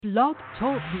Blog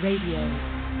Talk Radio.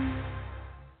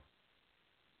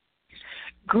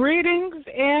 Greetings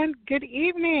and good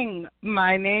evening.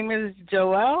 My name is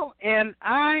Joelle, and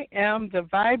I am the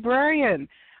Vibrarian.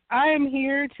 I am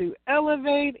here to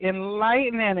elevate,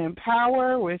 enlighten, and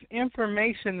empower with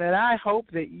information that I hope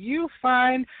that you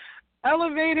find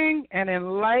elevating and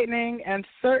enlightening and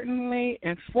certainly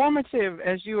informative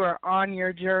as you are on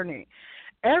your journey.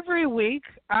 Every week,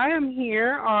 I am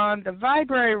here on the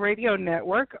Vibrary Radio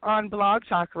Network on Blog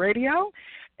Talk Radio,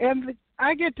 and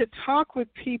I get to talk with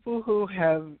people who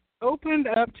have opened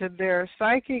up to their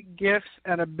psychic gifts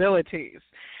and abilities.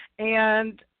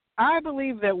 And I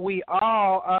believe that we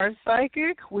all are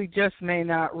psychic. We just may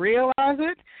not realize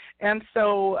it. And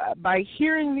so by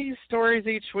hearing these stories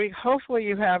each week, hopefully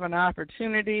you have an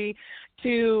opportunity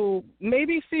to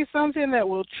maybe see something that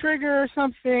will trigger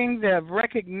something of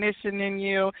recognition in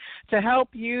you to help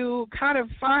you kind of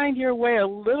find your way a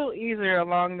little easier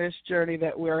along this journey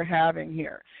that we're having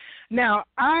here. Now,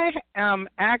 I am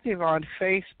active on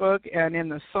Facebook and in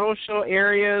the social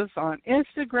areas on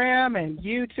Instagram and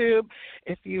YouTube.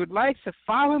 If you would like to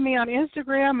follow me on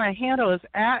Instagram, my handle is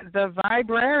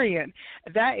 @TheVibrarian.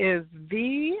 That is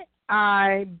VIBE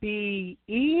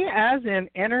as in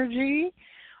energy,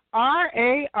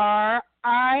 RARIAN.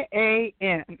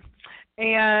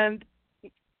 And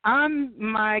on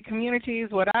my communities,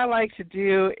 what I like to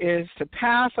do is to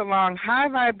pass along high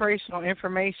vibrational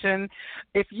information.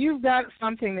 If you've got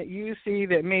something that you see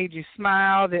that made you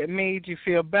smile, that made you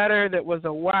feel better, that was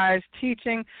a wise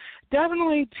teaching,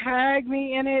 definitely tag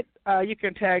me in it. You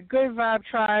can tag Good Vibe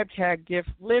Tribe, tag Gift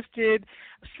Lifted,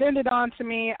 send it on to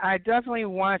me. I definitely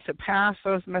want to pass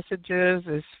those messages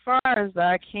as far as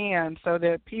I can so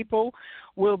that people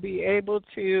will be able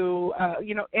to,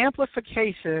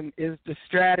 amplification is the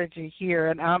strategy here.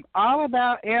 And I'm all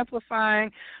about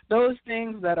amplifying those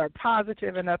things that are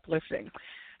positive and uplifting.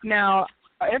 Now,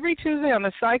 every Tuesday on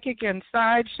the Psychic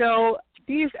Inside Show,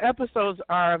 these episodes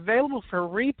are available for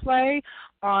replay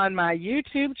on my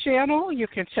YouTube channel. You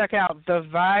can check out The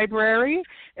Vibrary.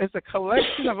 It's a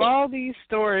collection of all these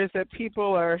stories that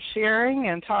people are sharing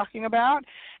and talking about.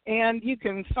 And you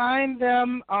can find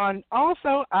them on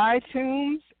also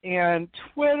iTunes and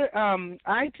Twitter,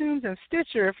 iTunes and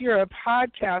Stitcher if you're a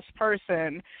podcast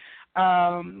person.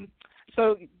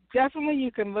 So definitely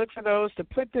you can look for those to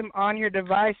put them on your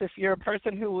device if you're a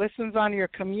person who listens on your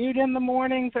commute in the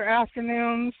mornings or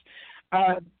afternoons.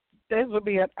 This will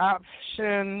be an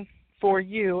option for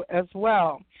you as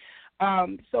well.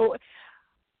 So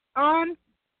on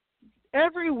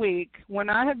every week when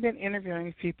I have been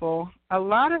interviewing people, a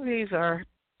lot of these are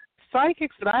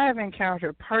psychics that I have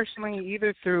encountered personally,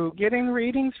 either through getting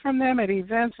readings from them at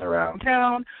events around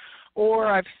town, or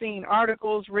I've seen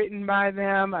articles written by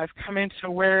them. I've come into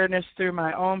awareness through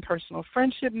my own personal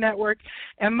friendship network,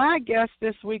 and my guest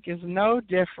this week is no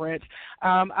different.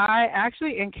 I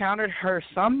actually encountered her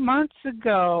some months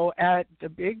ago at the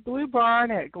Big Blue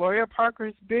Barn at Gloria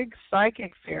Parker's Big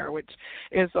Psychic Fair, which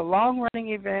is a long-running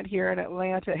event here in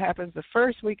Atlanta. It happens the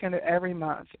first weekend of every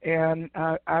month, and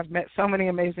I've met so many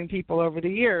amazing people over the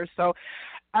years. So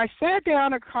I sat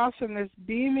down across from this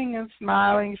beaming and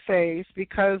smiling face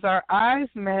because our eyes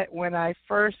met when I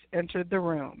first entered the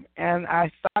room. And I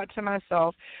thought to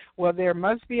myself, well, there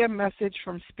must be a message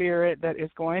from Spirit that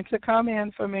is going to come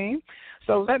in for me.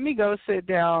 So let me go sit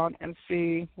down and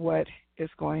see what is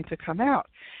going to come out.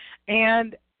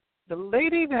 And the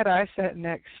lady that I sat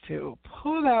next to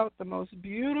pulled out the most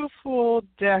beautiful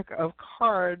deck of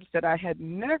cards that I had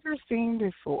never seen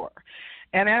before.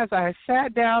 And as I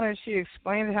sat down and she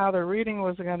explained how the reading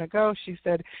was going to go, she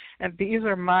said, and these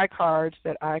are my cards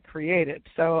that I created.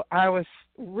 So I was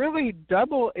really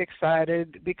double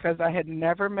excited because I had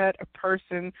never met a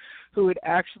person who had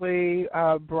actually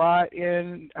brought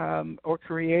in or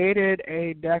created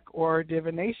a deck or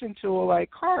divination tool like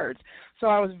cards. So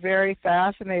I was very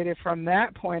fascinated from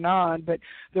that point on. But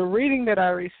the reading that I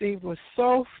received was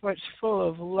so much full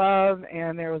of love,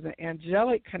 and there was an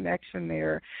angelic connection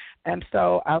there. And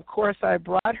so, of course, I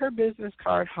brought her business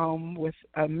card home with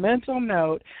a mental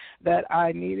note that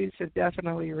I needed to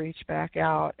definitely reach back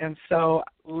out. And so,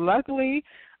 luckily,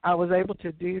 I was able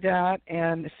to do that.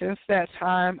 And since that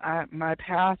time, my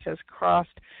path has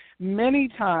crossed many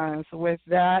times with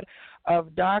that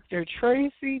of Dr.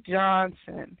 Tracey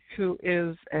Johnson, who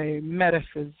is a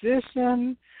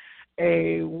metaphysician,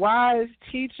 a wise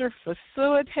teacher,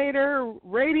 facilitator,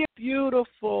 radiant,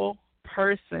 beautiful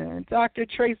person. Dr.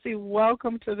 Tracey,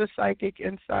 welcome to the Psychic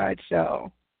Inside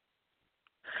Show.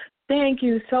 Thank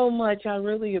you so much. I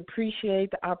really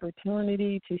appreciate the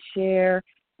opportunity to share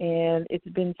And it's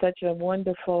been such a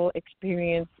wonderful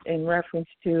experience in reference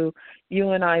to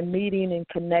you and I meeting and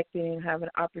connecting and having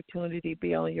an opportunity to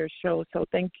be on your show. So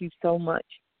thank you so much.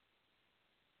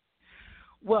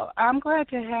 Well, I'm glad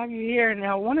to have you here.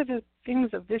 Now, one of the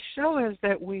things of this show is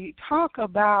that we talk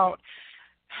about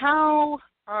how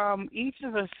each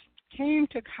of us came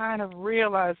to kind of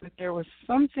realize that there was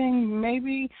something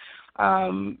maybe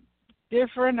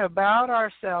different about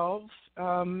ourselves,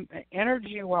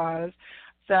 energy-wise,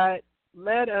 that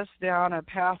led us down a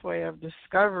pathway of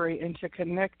discovery into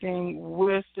connecting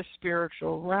with the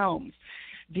spiritual realms.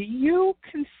 Do you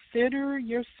consider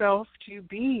yourself to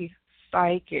be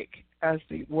psychic, as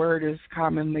the word is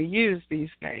commonly used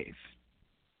these days?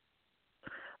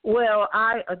 Well,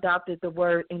 I adopted the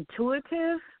word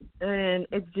intuitive, and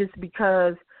it's just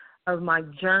because of my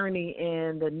journey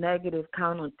and the negative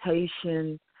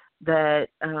connotation that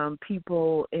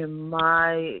people in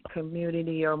my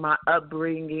community or my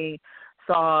upbringing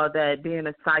saw, that being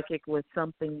a psychic was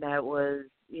something that was,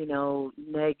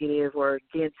 negative or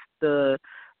against the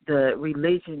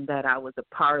religion that I was a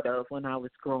part of when I was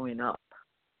growing up.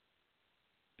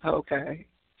 Okay.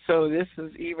 So this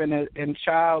is even in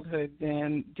childhood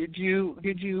then. Did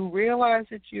you realize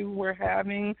that you were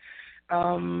having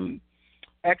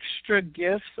extra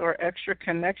gifts or extra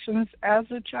connections as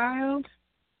a child?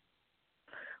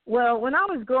 Well, when I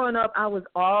was growing up, I was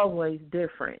always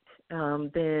different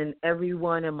than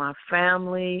everyone in my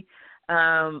family.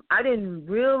 I didn't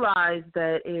realize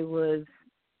that it was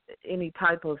any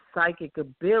type of psychic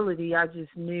ability. I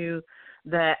just knew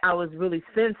that I was really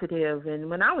sensitive. And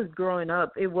when I was growing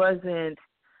up, it wasn't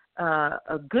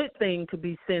a good thing to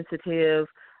be sensitive.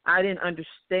 I didn't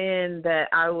understand that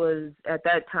I was, at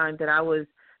that time, that I was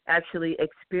actually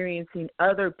experiencing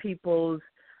other people's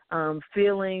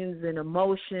feelings and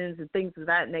emotions and things of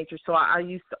that nature. So I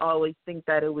used to always think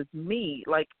that it was me.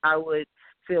 Like I would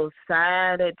feel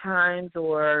sad at times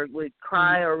or would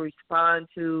cry or respond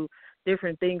to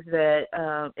different things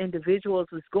that individuals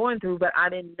was going through, but I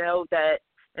didn't know that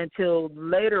until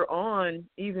later on,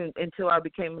 even until I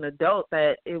became an adult,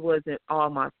 that it wasn't all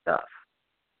my stuff.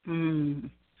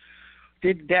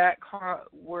 Did that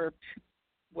was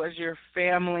your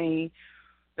family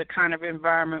the kind of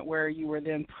environment where you were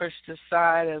then pushed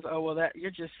aside as, oh, well, that you're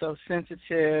just so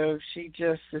sensitive, she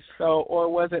just is so, or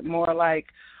was it more like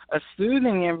a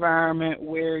soothing environment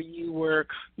where you were,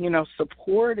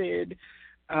 supported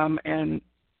and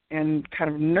kind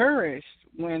of nourished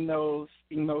when those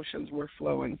emotions were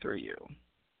flowing through you?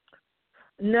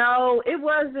 No, it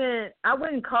wasn't. I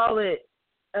wouldn't call it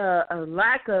a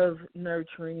lack of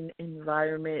nurturing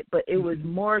environment, but it was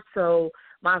more so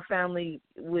my family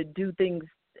would do things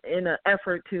in an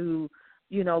effort to,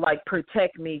 like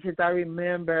protect me, because I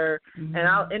remember,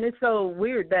 and it's so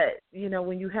weird that,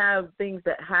 when you have things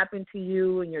that happen to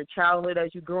you in your childhood as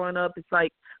you're growing up, it's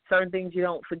like certain things you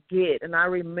don't forget. And I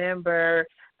remember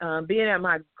being at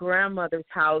my grandmother's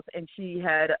house, and she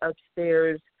had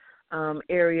upstairs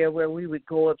area where we would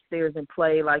go upstairs and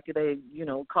play, like they,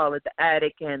 call it the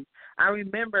attic. And I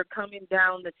remember coming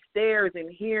down the stairs and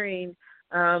hearing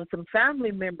some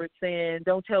family members saying,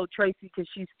 "Don't tell Tracey because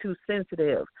she's too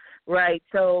sensitive," right?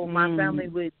 So my family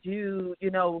would do,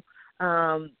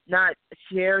 not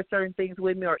share certain things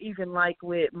with me, or even like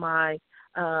with my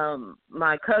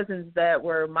cousins that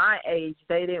were my age,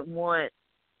 they didn't want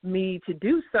me to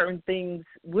do certain things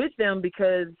with them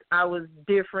because I was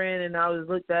different and I was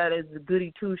looked at as a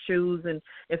goody two-shoes, and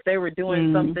if they were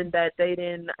doing something that they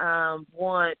didn't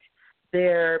want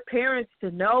their parents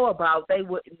to know about, they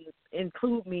wouldn't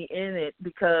include me in it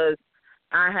because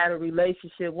I had a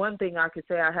relationship. One thing I could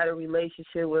say, I had a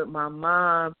relationship with my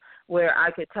mom where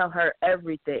I could tell her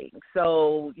everything.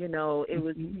 So,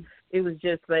 it was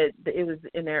just that it was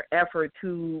in their effort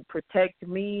to protect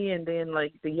me, and then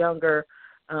like the younger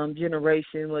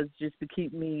generation was just to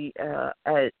keep me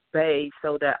at bay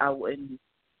so that I wouldn't,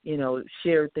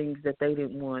 share things that they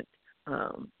didn't want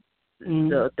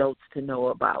the adults to know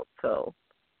about. So.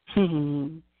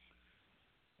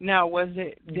 Now, was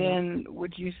it then,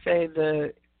 would you say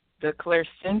the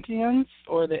clairsentience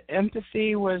or the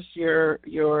empathy was your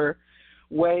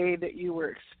way that you were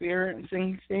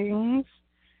experiencing things?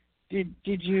 Did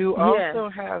you also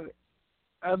have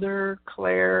other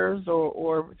clairs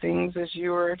or things as you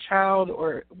were a child,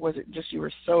 or was it just you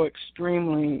were so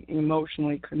extremely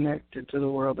emotionally connected to the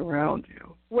world around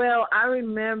you? Well, I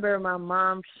remember my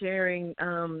mom sharing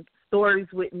stories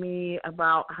with me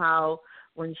about how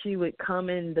when she would come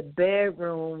in the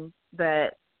bedroom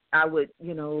that I would,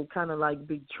 kind of like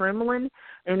be trembling,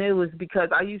 and it was because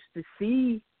I used to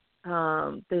see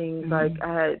things like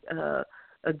I had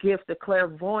a gift of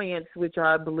clairvoyance, which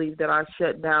I believe that I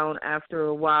shut down after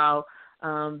a while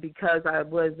because I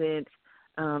wasn't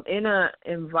in an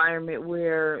environment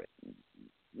where,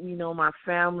 you know, my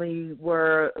family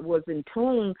was in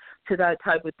tune to that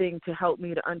type of thing to help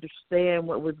me to understand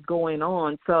what was going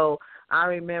on. So I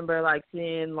remember like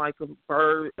seeing like a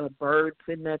bird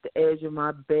sitting at the edge of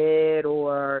my bed,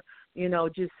 or, you know,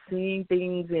 just seeing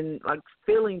things and like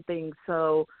feeling things.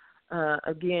 So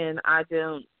again, I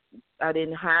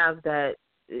didn't have that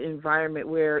environment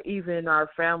where even our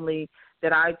family,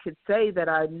 that I could say that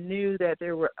I knew that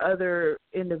there were other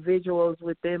individuals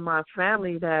within my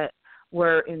family that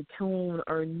were in tune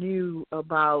or knew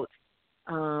about,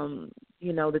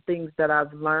 you know, the things that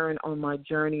I've learned on my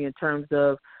journey in terms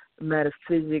of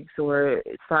metaphysics or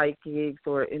psychics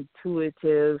or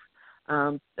intuitive.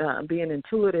 Being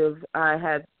intuitive, I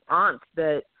had aunts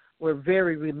that were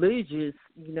very religious.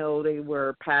 You know, they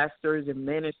were pastors and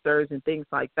ministers and things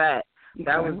like that. Okay.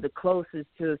 That was the closest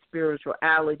to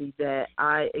spirituality that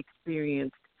I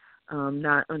experienced,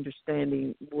 not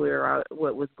understanding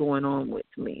what was going on with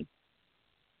me.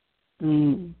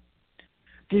 Mm.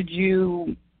 Did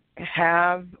you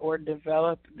have or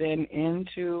develop then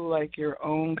into like your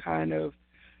own kind of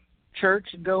church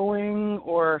going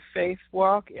or faith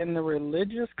walk in the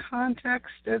religious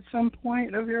context at some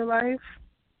point of your life?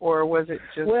 Or was it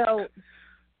just... Well,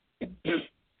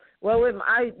 with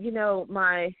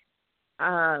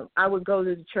I would go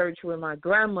to the church with my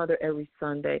grandmother every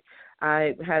Sunday.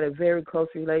 I had a very close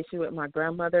relationship with my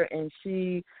grandmother, and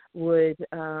she would,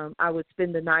 I would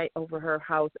spend the night over her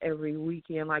house every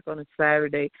weekend, like on a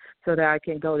Saturday, so that I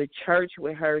can go to church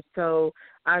with her. So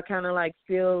I kind of like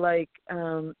feel like,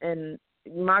 and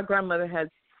my grandmother had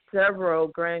several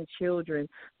grandchildren,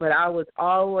 but I was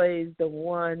always the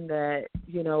one that,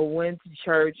 you know, went to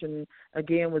church and,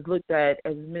 again, was looked at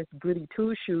as Miss Goody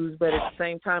Two-Shoes. But at the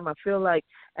same time, I feel like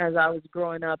as I was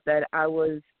growing up that I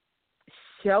was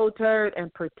sheltered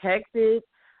and protected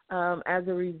as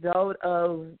a result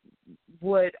of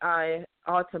what I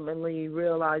ultimately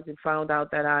realized and found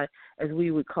out that I, as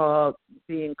we would call,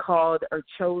 being called or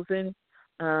chosen.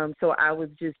 So I was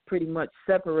just pretty much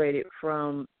separated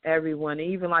from everyone.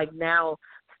 Even like now,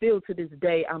 still to this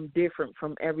day, I'm different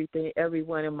from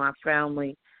everyone in my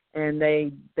family, and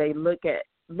they look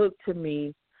to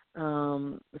me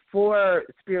for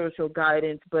spiritual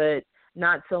guidance, but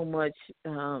not so much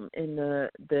in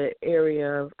the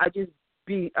area of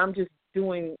I'm just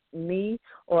doing me,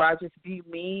 or I just be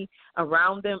me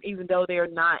around them, even though they're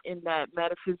not in that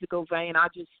metaphysical vein. I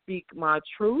just speak my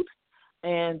truth,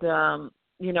 and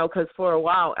you know, because for a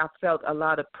while I felt a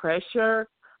lot of pressure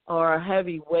or a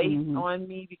heavy weight on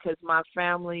me because my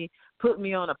family put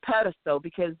me on a pedestal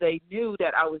because they knew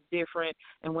that I was different.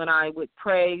 And when I would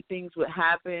pray, things would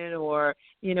happen, or,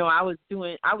 you know, I was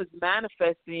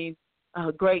manifesting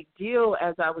a great deal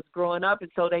as I was growing up.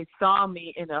 And so they saw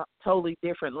me in a totally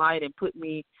different light and put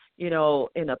me, you know,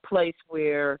 in a place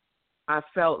where I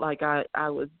felt like it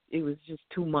was just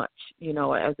too much, you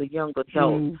know, as a young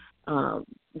adult.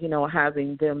 You know,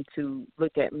 having them to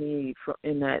look at me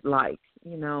in that light,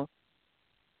 you know.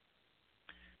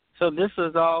 So this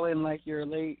was all in like your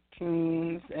late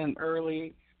teens and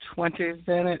early 20s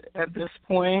then at this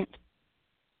point?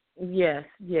 Yes.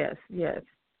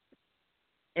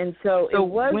 And so it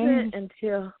wasn't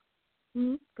until...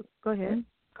 Go ahead.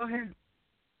 Go ahead.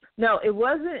 No, it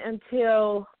wasn't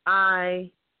until I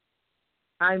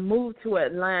moved to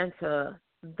Atlanta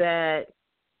that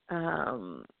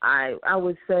I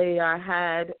would say I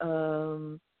had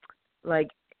like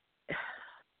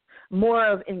more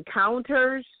of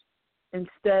encounters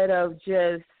instead of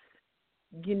just,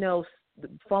 you know,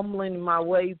 fumbling my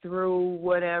way through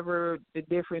whatever the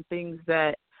different things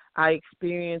that I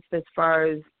experienced as far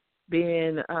as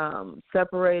being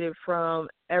separated from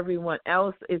everyone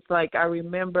else. It's like I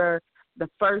remember the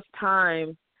first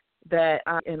time that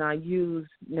I use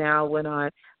now when I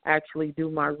actually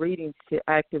do my readings to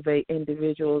activate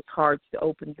individuals' hearts, to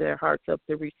open their hearts up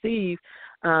to receive.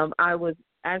 I was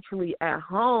actually at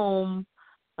home,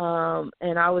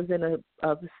 and I was in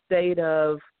a state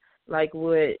of like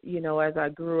what, you know, as I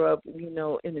grew up, you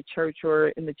know, in the church, or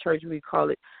in the church we call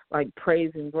it like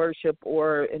praise and worship,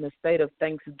 or in a state of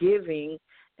thanksgiving.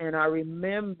 And I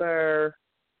remember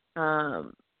a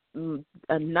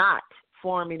knot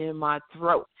forming in my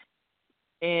throat.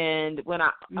 And when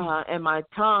and my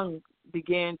tongue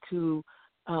began to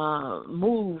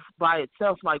move by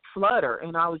itself, like flutter,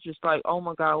 and I was just like, "Oh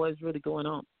my God, what is really going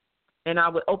on?" And I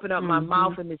would open up my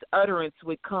mouth, and this utterance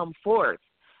would come forth.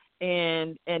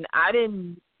 And I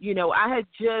didn't, you know, I had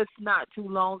just not too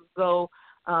long ago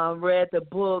read the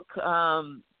book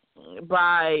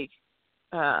by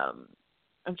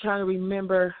I'm trying to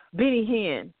remember, Benny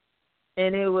Hinn,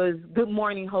 and it was Good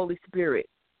Morning Holy Spirit.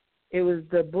 It was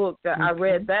the book that I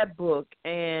read that book,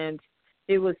 and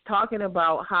it was talking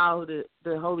about how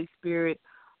the Holy Spirit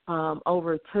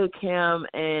overtook him,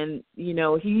 and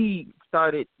he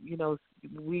started,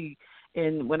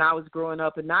 and when I was growing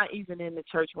up, and not even in the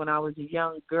church when I was a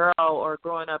young girl or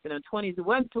growing up in the 20s. It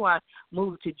wasn't until I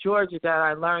moved to Georgia that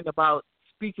I learned about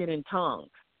speaking in tongues.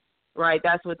 Right,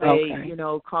 that's what they,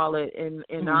 call it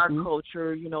in our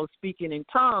culture, speaking in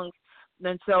tongues.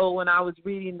 And so when I was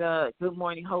reading the Good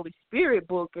Morning Holy Spirit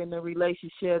book and the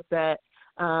relationship that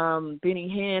Benny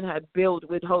Hinn had built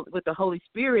with the Holy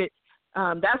Spirit,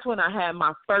 that's when I had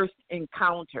my first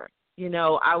encounter.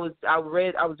 I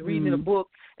was reading the book,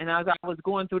 and as I was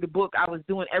going through the book, I was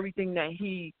doing everything that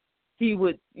he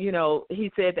would,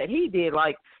 he said that he did,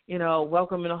 like,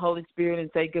 welcome in the Holy Spirit and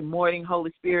say, good morning,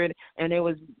 Holy Spirit. And it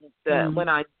was when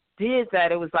I did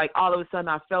that, it was like all of a sudden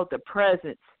I felt the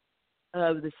presence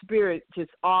of the Spirit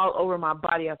just all over my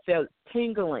body. I felt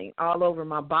tingling all over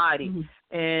my body.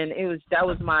 And that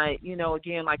was my,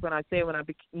 again, like when I said, when I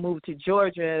moved to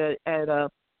Georgia I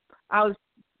was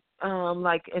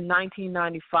like in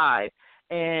 1995.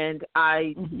 And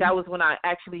that was when I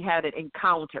actually had an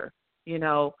encounter,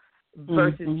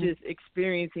 versus just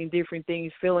experiencing different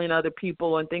things, feeling other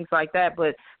people and things like that.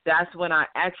 But that's when I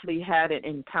actually had an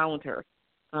encounter.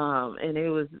 And it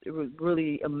was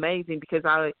really amazing because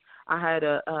I had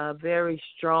a very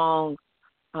strong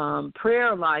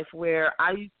prayer life where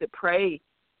I used to pray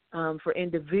for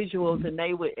individuals, and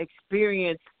they would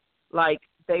experience, like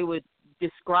they would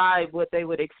describe what they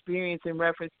would experience in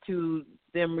reference to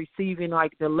them receiving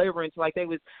like deliverance. Like they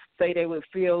would say they would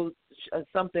feel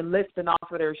something lifting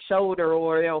off of their shoulder,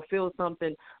 or they'll feel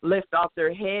something lift off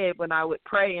their head when I would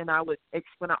pray. And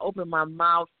when I opened my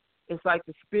mouth, it's like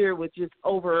the Spirit would just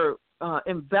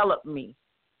envelop me.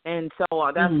 And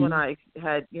so that's when I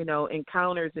had,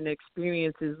 encounters and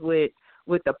experiences with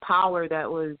the power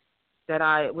that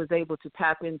I was able to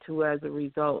tap into as a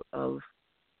result of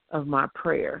my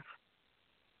prayer.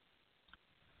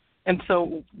 And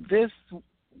so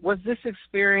was this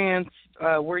experience,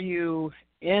 were you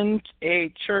in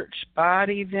a church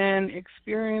body then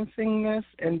experiencing this?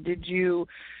 And did you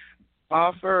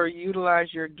offer or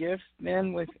utilize your gifts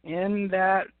then within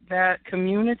that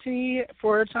community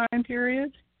for a time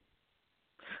period?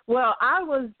 Well, I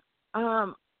was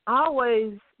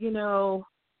always,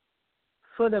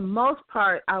 for the most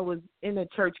part, I was in a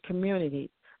church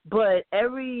community. But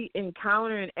every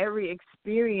encounter and every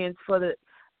experience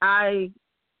I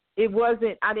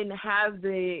didn't have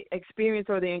the experience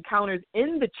or the encounters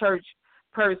in the church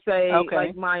per se,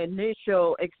 like my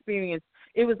initial experience.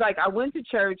 It was like I went to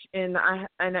church and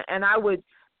I would,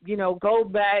 go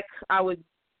back. I would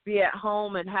be at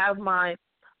home and have my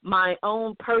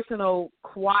own personal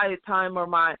quiet time, or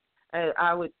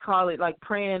I would call it like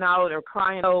praying out or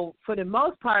crying. So for the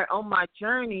most part on my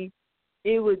journey,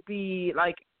 it would be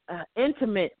like an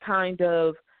intimate kind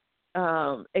of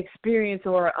experience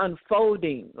or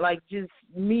unfolding, like just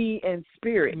me and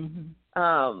Spirit.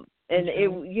 And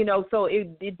it, so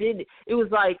it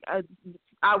was like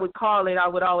I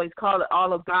would always call it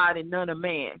all of God and none of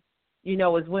man.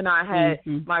 Is when I had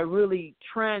my really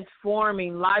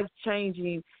transforming,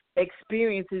 life-changing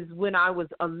experiences when I was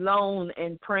alone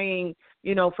and praying,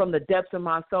 from the depths of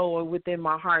my soul or within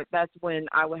my heart. That's when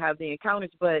I would have the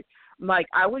encounters. But like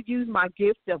I would use my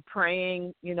gift of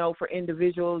praying, for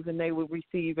individuals, and they would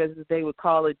receive, as they would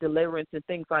call it, deliverance and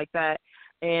things like that.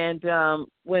 And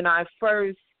when I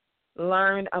first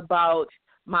learned about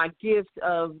my gift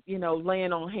of,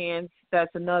 laying on hands,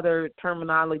 that's another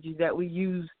terminology that we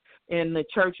use in the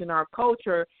church in our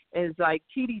culture, is like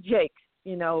T.D. Jakes,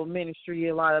 ministry.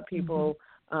 A lot of people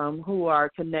who are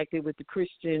connected with the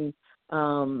Christian,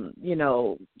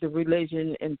 the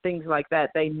religion and things like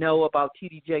that, they know about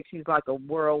T.D. Jakes. He's like a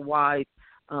worldwide,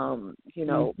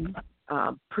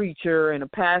 preacher and a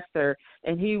pastor,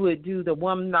 and he would do the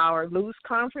 1 hour loose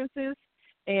conferences.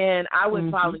 And I would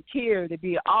volunteer to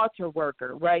be an altar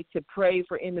worker, right, to pray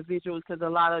for individuals, because a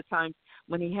lot of times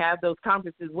when he had those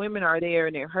conferences, women are there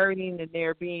and they're hurting and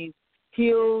they're being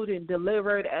healed and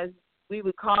delivered, as we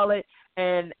would call it.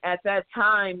 And at that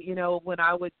time, when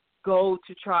I would go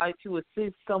to try to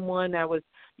assist someone that was,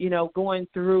 going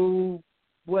through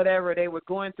whatever they were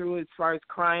going through as far as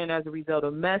crying as a result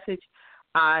of message,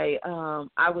 I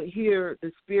would hear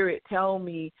the Spirit tell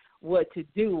me what to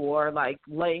do, or like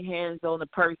lay hands on the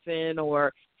person,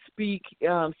 or speak,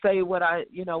 say what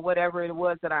whatever it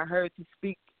was that I heard, to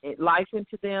speak life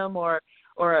into them or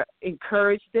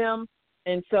encourage them.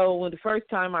 And so when the first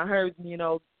time I heard,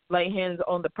 lay hands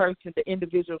on the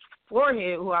individual's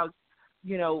forehead who I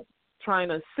was, trying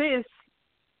to assist,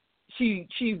 she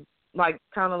like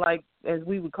kind of like, as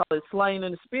we would call it, slain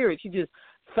in the spirit. She just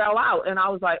fell out, and I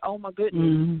was like, oh my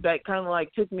goodness. That kind of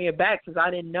like took me aback because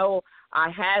I didn't know I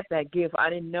had that gift. I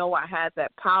didn't know I had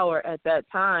that power at that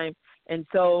time. And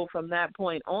so from that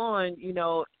point on,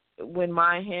 when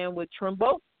my hand would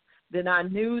tremble, then I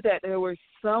knew that there was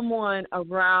someone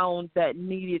around that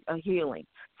needed a healing.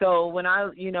 So when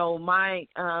my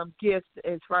gift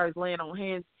as far as laying on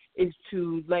hands is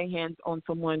to lay hands on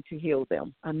someone to heal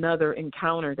them. Another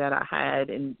encounter that I had,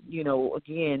 and,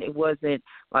 again, it wasn't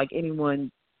like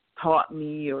anyone taught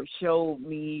me or showed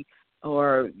me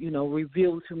or,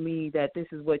 revealed to me that this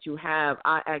is what you have.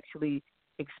 I actually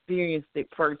experienced it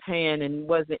firsthand, and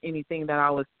wasn't anything that I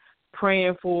was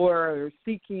praying for or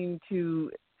seeking to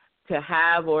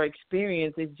have or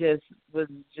experience. It just was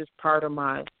just part of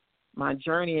my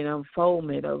journey and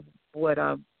unfoldment of what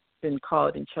I've been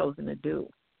called and chosen to do.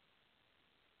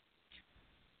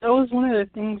 That was one of the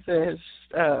things that,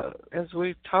 as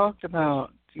we've talked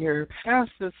about your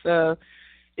past,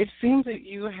 it seems that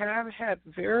you have had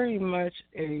very much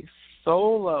a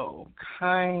solo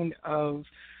kind of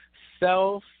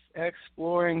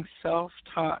self-exploring,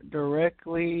 self-taught,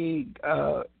 directly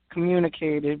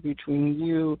communicated between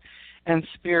you and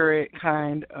spirit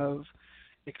kind of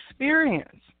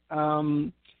experience.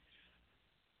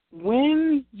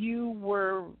 When you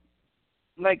were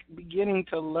like beginning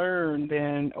to learn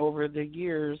then over the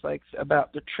years, like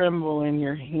about the tremble in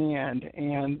your hand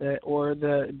and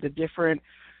the different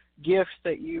gifts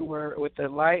that you were with the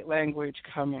light language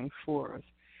coming forth,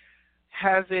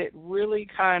 has it really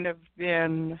kind of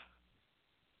been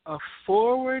a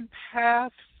forward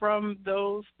path from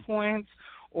those points,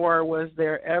 or was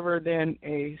there ever then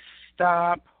a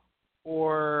stop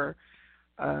or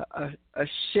a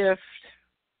shift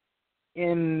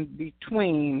in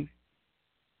between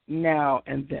now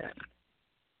and then?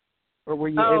 Or were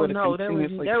you able to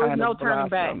continuously there was no blossom? turning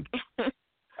back.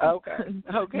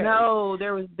 Okay. No,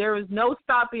 there was no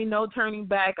stopping, no turning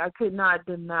back. I could not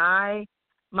deny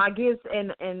my gifts,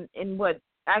 and what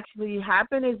actually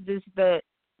happened is this, that,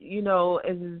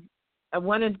 is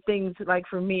one of the things, like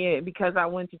for me, because I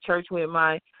went to church with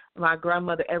my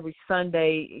grandmother every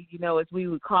Sunday, as we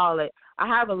would call it, I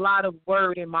have a lot of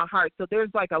word in my heart. So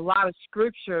there's like a lot of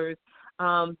scriptures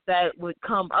that would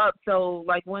come up. So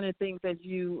like one of the things that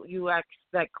you asked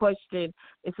that question,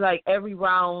 it's like every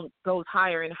round goes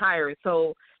higher and higher.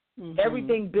 So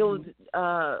everything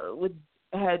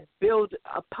had built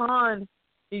upon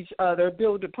each other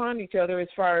as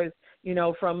far as,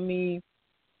 from me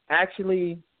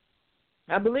actually,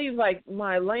 I believe like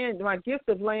my gift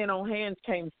of laying on hands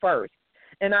came first.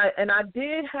 And I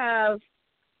did have,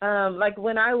 like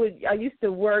when I used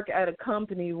to work at a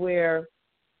company where,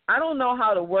 I don't know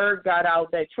how the word got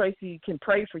out that Tracey can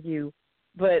pray for you,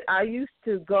 but I used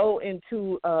to go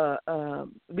into,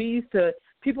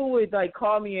 people would like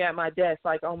call me at my desk,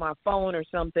 like on my phone or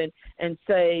something, and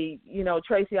say,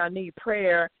 Tracey, I need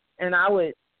prayer. And I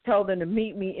would tell them to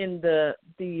meet me in the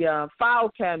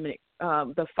file cabinet,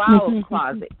 the file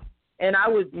closet. And I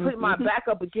would put my back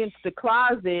up against the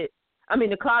closet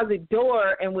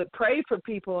door, and would pray for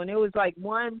people. And it was like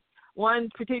one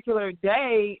particular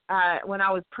day when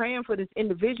I was praying for this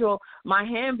individual, my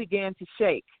hand began to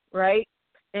shake, right?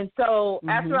 And so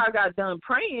after I got done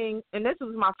praying, and this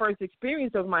was my first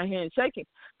experience of my hand shaking.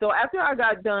 So after I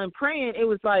got done praying, it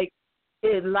was like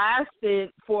it lasted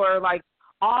for like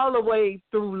all the way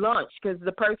through lunch, because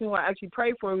the person who I actually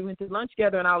prayed for, we went to lunch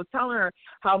together, and I was telling her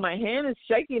how my hand is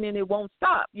shaking and it won't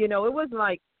stop. It wasn't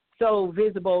like so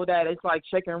visible that it's like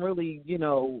shaking really,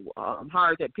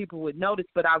 hard that people would notice,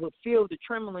 but I would feel the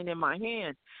trembling in my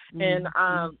hand. And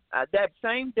that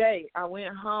same day I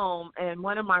went home, and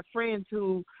one of my friends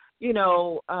who,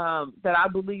 that I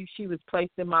believe she was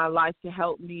placed in my life to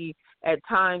help me at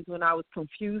times when I was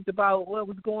confused about what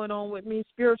was going on with me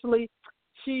spiritually,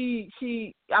 I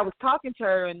was talking to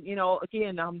her, and,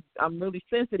 again, I'm really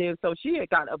sensitive. So she had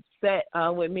got upset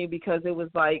with me because it was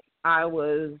like I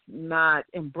was not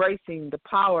embracing the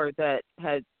power that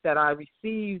I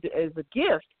received as a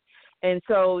gift. And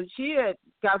so she had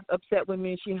got upset with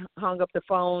me, and she hung up the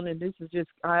phone, and this is just,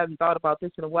 I haven't thought about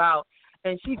this in a while.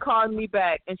 And she called me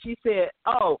back, and she said,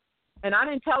 oh, and I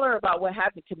didn't tell her about what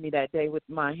happened to me that day with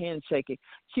my hand shaking.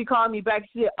 She called me back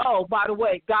and said, oh, by the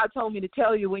way, God told me to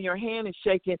tell you when your hand is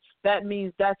shaking, that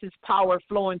means that's his power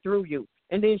flowing through you.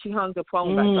 And then she hung the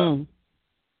phone back up.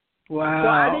 Wow. So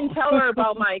I didn't tell her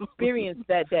about my experience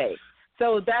that day.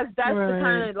 So that's right. The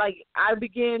kind of, like, I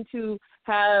began to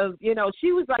have,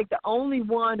 she was like the only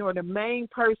one or the main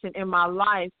person in my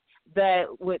life that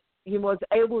he was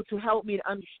able to help me to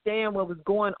understand what was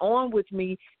going on with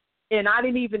me. And I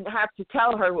didn't even have to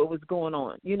tell her what was going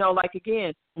on. Like,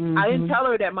 again, I didn't tell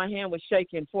her that my hand was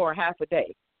shaking for half a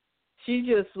day. She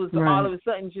just was all of a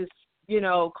sudden just,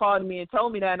 called me and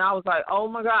told me that. And I was like, oh,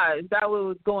 my God, is that what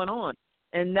was going on?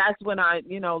 And that's when I,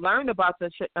 learned about the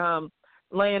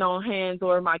laying on hands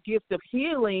or my gift of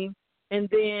healing. And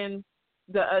then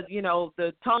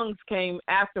the tongues came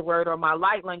afterward, or my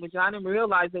light language. And I didn't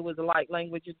realize it was a light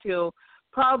language until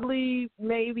probably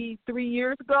maybe 3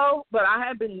 years ago, but I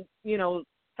had been,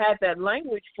 had that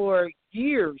language for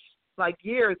years. Like,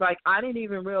 I didn't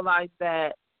even realize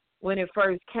that when it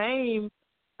first came,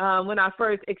 when I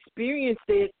first experienced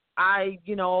it, I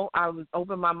would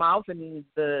open my mouth and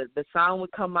the sound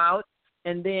would come out,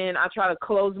 and then I try to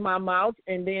close my mouth,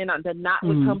 and then the knot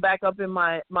would come back up in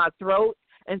my throat.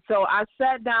 And so I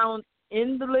sat down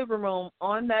in the living room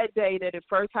on that day that it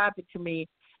first happened to me,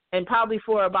 and probably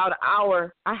for about an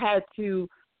hour, I had to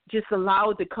just allow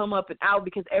it to come up and out,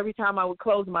 because every time I would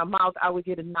close my mouth, I would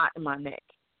get a knot in my neck.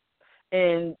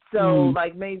 And so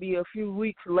like maybe a few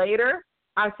weeks later,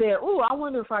 I said, oh, I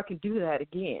wonder if I could do that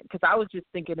again, because I was just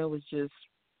thinking it was just,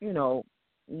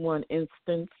 one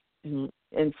instance.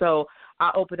 And so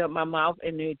I opened up my mouth,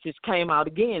 and it just came out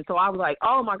again. So I was like,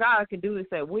 oh, my God, I can do this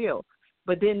at will.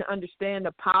 But didn't understand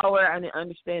the power. I didn't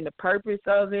understand the purpose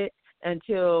of it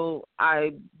until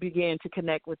I began to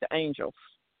connect with the angels.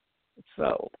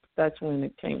 So that's when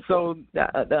it came to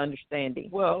the understanding.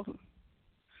 Well,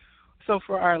 so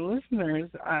for our listeners,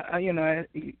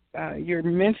 you're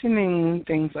mentioning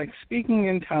things like speaking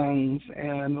in tongues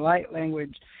and light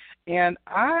language, and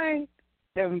I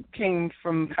came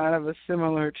from kind of a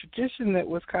similar tradition that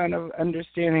was kind of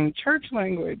understanding church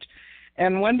language.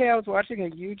 And one day I was watching a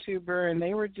YouTuber, and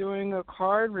they were doing a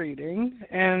card reading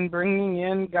and bringing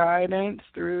in guidance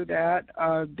through that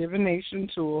divination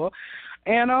tool.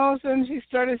 And all of a sudden she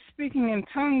started speaking in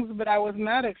tongues, but I was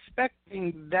not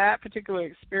expecting that particular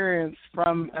experience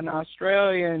from an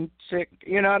Australian chick,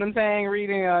 you know what I'm saying,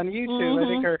 reading on YouTube. I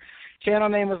think her channel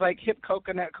name was like Hip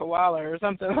Coconut Koala or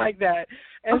something like that.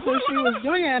 And so she was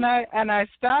doing it, and I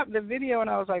stopped the video, and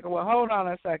I was like, well, hold on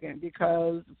a second,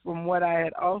 because from what I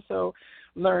had also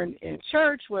learned in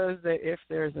church was that if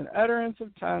there's an utterance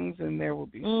of tongues, and there will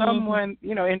be someone,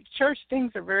 in church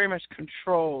things are very much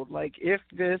controlled, like if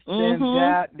this, then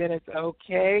that, then it's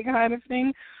okay kind of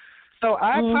thing. So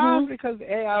I paused because,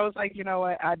 I was like, you know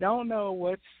what, I don't know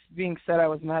what's being said. I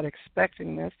was not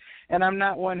expecting this, and I'm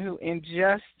not one who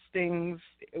ingests things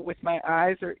with my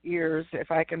eyes or ears if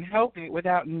I can help it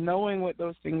without knowing what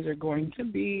those things are going to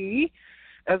be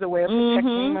as a way of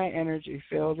protecting my energy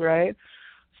field, right?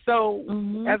 So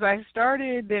as I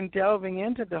started then delving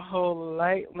into the whole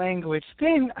light language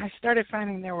thing, I started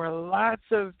finding there were lots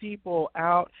of people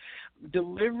out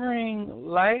delivering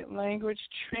light language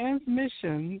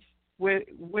transmissions with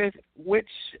which,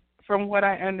 from what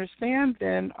I understand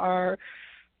then, are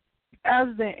as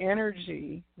the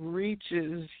energy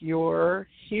reaches your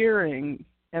hearing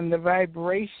and the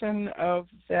vibration of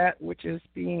that which is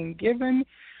being given,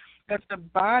 that the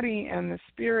body and the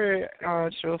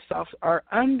spiritual self are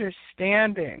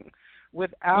understanding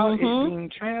without it being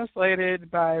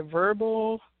translated by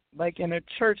verbal, like in a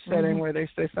church setting where they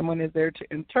say someone is there to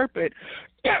interpret,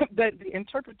 that the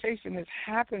interpretation is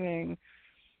happening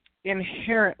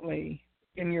inherently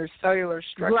in your cellular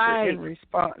structure in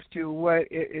response to what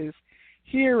it is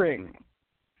hearing.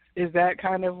 Is that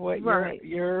kind of what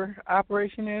your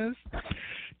operation is?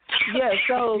 Yeah,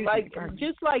 so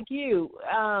just like you,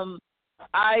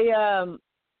 I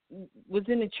was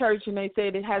in the church, and they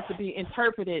said it has to be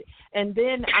interpreted. And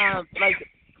then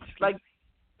like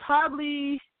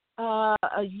probably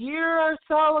a year or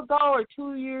so ago, or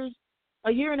 2 years,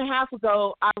 a year and a half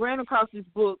ago, I ran across this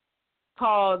book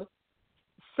called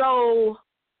Soul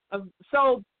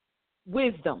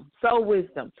Wisdom.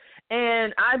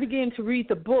 And I began to read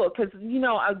the book because,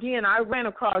 again, I ran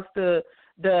across the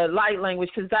light language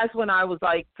because that's when I was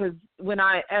like,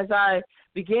 as I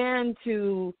began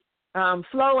to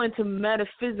flow into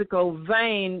metaphysical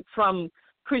vein from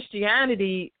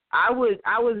Christianity, I was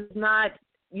not,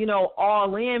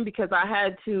 all in, because I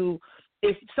had to,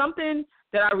 if something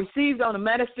that I received on the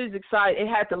metaphysics side, it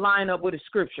had to line up with a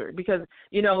scripture, because,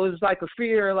 it was like a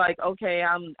fear, like, okay,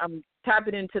 I'm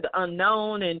tapping into the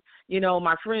unknown, and,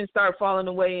 my friends start falling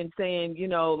away and saying,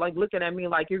 like looking at me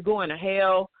like you're going to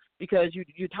hell because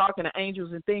you're talking to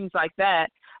angels and things like that.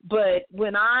 But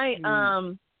when I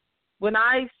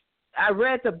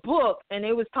read the book, and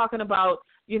it was talking about,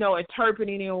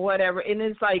 interpreting or whatever, and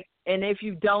it's like, and if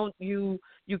you don't, you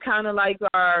kind of like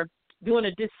are doing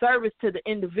a disservice to the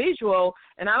individual.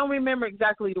 And I don't remember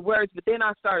exactly the words, but then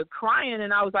I started crying,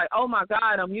 and I was like, oh, my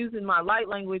God, I'm using my light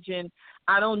language, and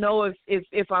I don't know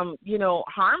if I'm,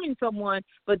 harming someone.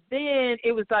 But then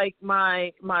it was like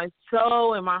my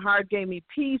soul and my heart gave me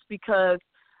peace, because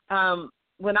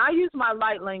when I use my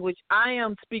light language, I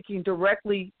am speaking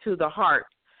directly to the heart,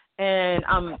 and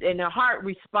the heart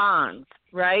responds,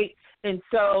 right? And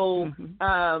so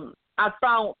I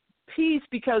found peace,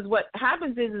 because what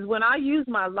happens is when I use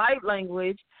my light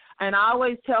language, and I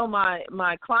always tell my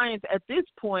clients at this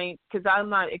point, because I'm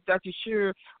not exactly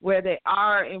sure where they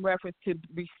are in reference to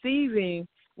receiving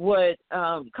what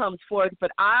comes forth,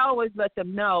 but I always let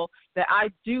them know that I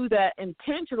do that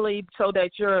intentionally, so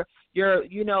that your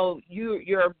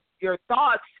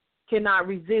thoughts cannot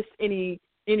resist any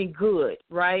good,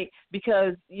 right?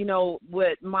 Because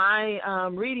with my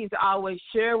readings, I always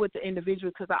share with the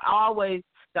individual, because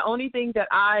the only thing that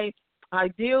I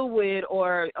deal with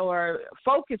or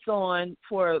focus on,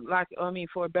 for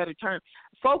a better term,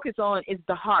 focus on is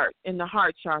the heart, and the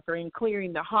heart chakra, and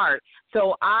clearing the heart.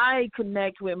 So I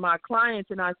connect with my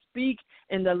clients, and I speak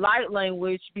in the light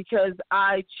language, because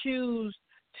I choose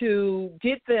to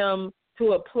get them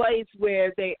to a place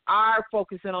where they are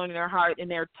focusing on their heart, and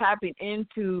they're tapping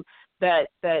into that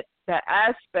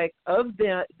aspect of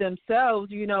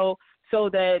themselves, so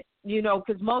that,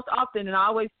 because most often, and I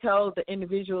always tell the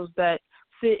individuals that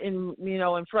sit in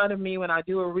front of me when I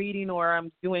do a reading or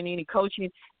I'm doing any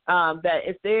coaching, that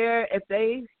if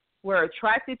they were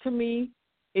attracted to me,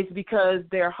 it's because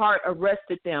their heart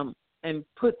arrested them and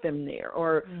put them there,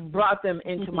 or brought them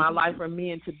into my life, or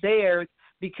me into theirs,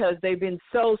 because they've been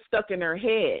so stuck in their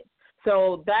head.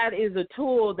 So that is a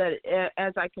tool that,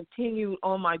 as I continue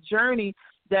on my journey,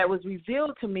 that was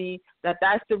revealed to me,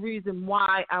 that's the reason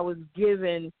why I was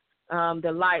given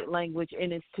the light language,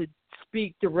 and it's to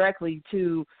speak directly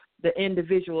to the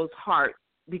individual's heart,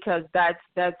 because that's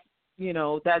a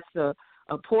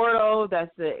portal,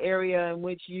 that's the area in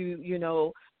which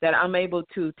that I'm able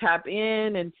to tap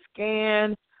in and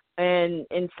scan,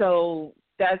 and so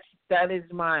that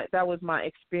was my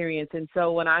experience. And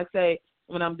so when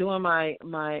I'm doing my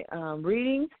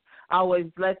readings, I always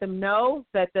let them know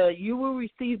that you will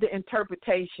receive the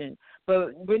interpretation,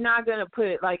 but we're not going to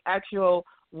put like actual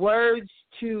words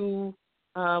to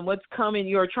what's coming.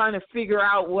 You're trying to figure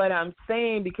out what I'm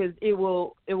saying, because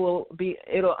it'll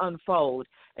unfold.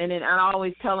 And then I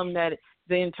always tell them that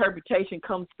the interpretation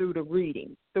comes through the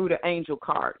reading, through the angel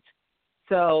cards.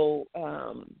 So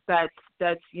that's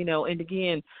and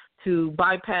again, to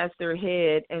bypass their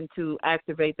head and to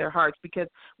activate their hearts, because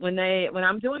when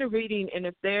I'm doing a reading, and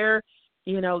if they're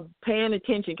paying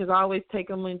attention, because I always take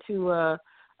them into a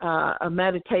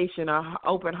meditation, a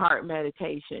open heart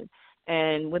meditation,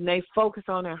 and when they focus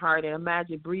on their heart and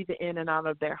imagine breathing in and out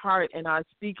of their heart, and I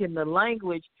speak in the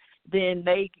language, then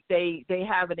they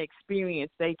have an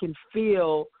experience. They can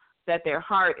feel that their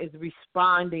heart is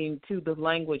responding to the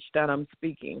language that I'm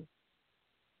speaking.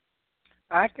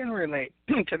 I can relate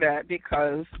to that,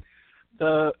 because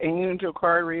the angel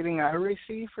card reading I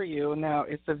received for you, now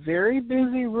it's a very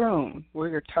busy room.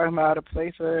 We're talking about a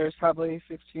place where there's probably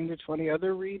 15 to 20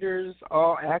 other readers,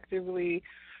 all actively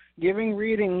giving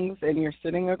readings, and you're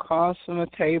sitting across from a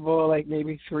table, like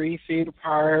maybe 3 feet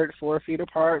apart, 4 feet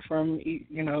apart from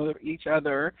each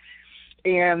other.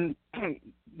 And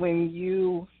when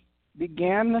you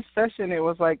began the session, it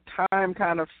was like time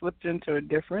kind of slipped into a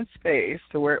different space,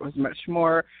 to where it was much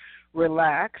more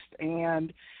relaxed,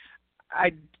 and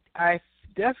I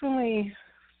definitely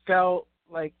felt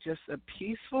like just a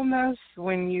peacefulness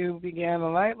when you began the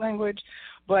light language.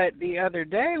 But the other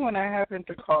day, when I happened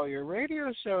to call your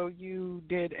radio show, you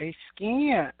did a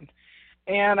scan.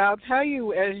 And I'll tell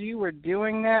you, as you were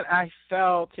doing that, I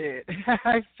felt it.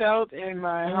 I felt in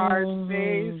my heart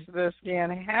space the scan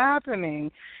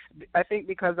happening. I think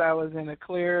because I was in a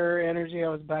clearer energy, I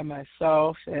was by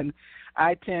myself, and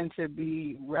I tend to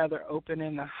be rather open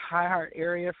in the high heart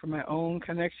area for my own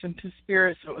connection to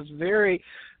spirit. So it was very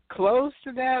close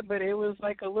to that, but it was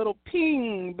like a little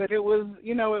ping, but it was,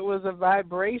 it was a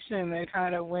vibration that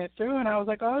kind of went through, and I was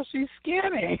like, oh, she's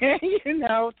scanning,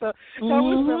 so that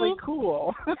was really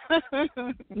cool.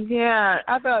 Yeah.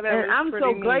 I thought that was I'm pretty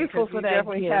so neat, grateful for you that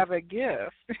definitely gift. have a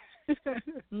gift.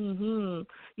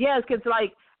 Yes, because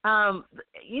like, when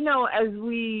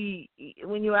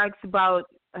you asked about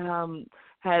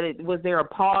was there a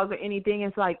pause or anything,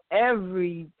 it's like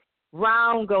every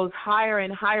round goes higher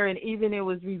and higher, and even it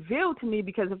was revealed to me,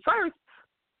 because at first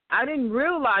I didn't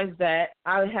realize that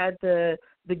I had the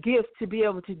the gift to be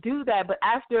able to do that. But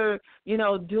after,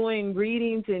 doing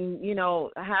readings and,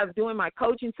 doing my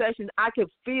coaching sessions, I could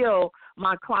feel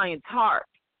my client's heart.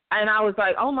 And I was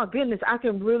like, oh, my goodness, I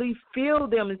can really feel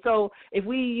them. And so if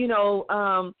we,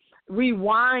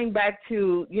 rewind back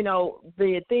to,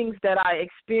 the things that I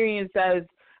experienced as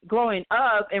growing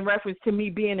up in reference to me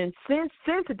being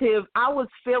insensitive, I was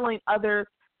feeling other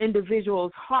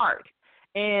individuals' heart.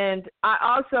 And I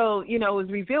also, it was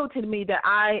revealed to me that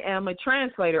I am a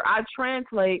translator. I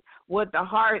translate what the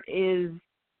heart is,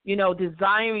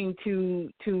 desiring to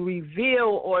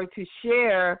reveal or to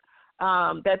share,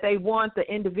 that they want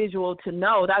the individual to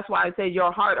know. That's why I say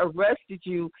your heart arrested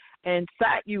you and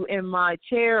sat you in my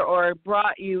chair or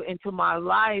brought you into my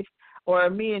life or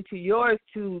me into yours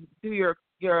to do your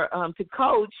to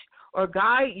coach or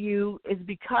guide you, is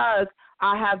because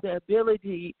I have the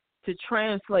ability to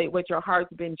translate what your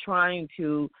heart's been trying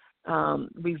to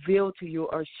reveal to you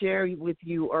or share with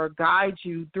you or guide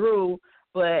you through,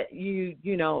 but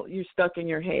you're stuck in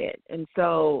your head. And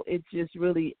so it's just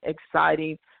really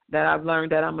exciting that I've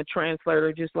learned that I'm a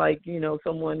translator, just like,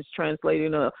 someone's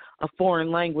translating a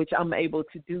foreign language. I'm able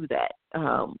to do that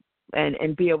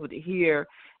and be able to hear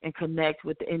and connect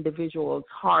with the individual's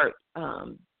heart,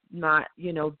 not,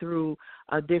 through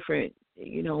a different,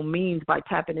 means, by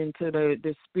tapping into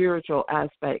the spiritual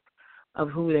aspect of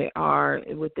who they are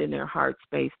within their heart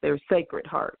space, their sacred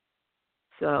heart.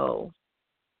 So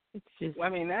it's just,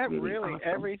 that really awesome.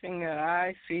 Everything that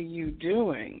I see you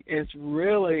doing is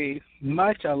really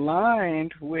much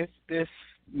aligned with this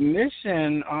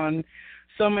mission on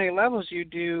so many levels. You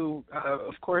do,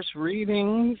 of course,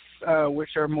 readings,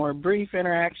 which are more brief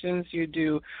interactions. You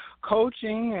do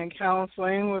coaching and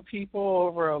counseling with people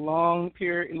over a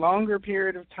longer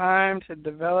period of time to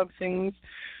develop things.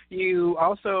 You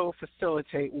also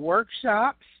facilitate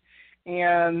workshops,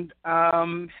 and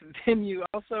then you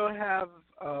also have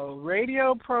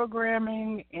radio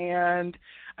programming, and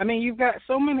you've got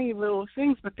so many little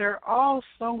things, but they're all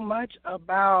so much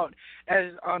about,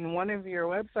 as on one of your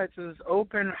websites, is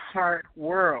Open Heart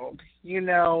World. It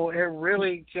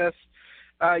really just,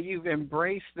 you've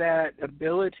embraced that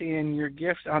ability and your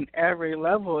gift on every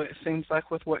level, it seems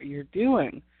like, with what you're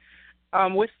doing.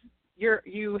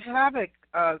 You have a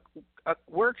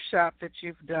workshop that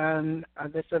you've done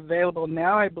that's available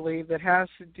now, I believe, that has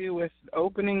to do with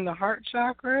opening the heart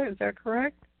chakra. Is that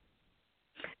correct?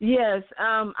 Yes.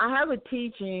 I have a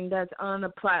teaching that's on a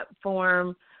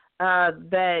platform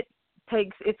that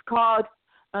it's called,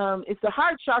 it's the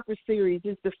Heart Chakra series.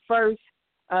 It's the first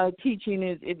teaching.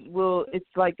 It's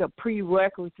like a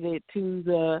prerequisite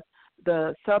to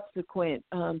the subsequent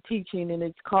teaching, and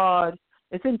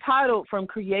it's entitled From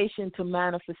Creation to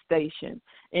Manifestation,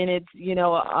 and it's, an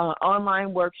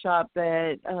online workshop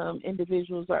that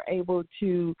individuals are able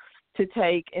to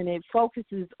take, and it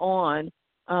focuses on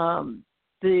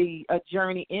a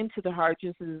journey into the heart,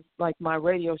 just as like my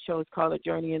radio show is called A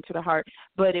Journey into the Heart,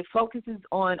 but it focuses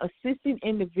on assisting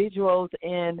individuals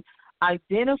in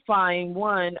identifying,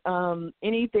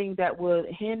 anything that would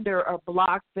hinder or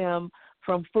block them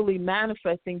from fully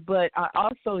manifesting, but I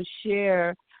also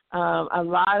share a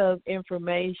lot of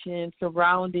information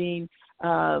surrounding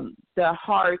the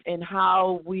heart and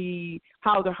how the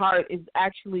heart is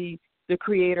actually the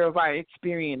creator of our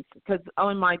experience. Because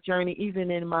on my journey,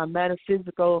 even in my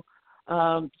metaphysical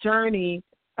journey,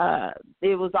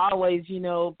 it was always,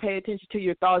 pay attention to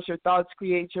your thoughts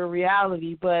create your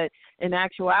reality. But in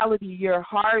actuality, your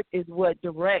heart is what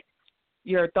directs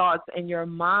your thoughts and your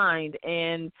mind.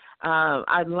 And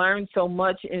I learned so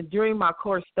much during my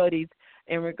course studies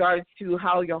in regards to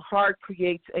how your heart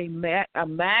creates a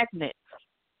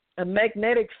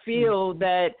magnetic field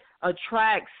that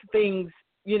attracts things,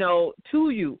 to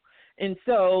you. And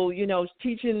so,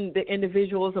 teaching the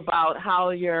individuals about how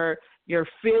your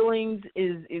feelings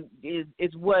is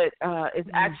what is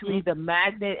actually the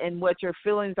magnet, and what your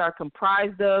feelings are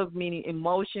comprised of, meaning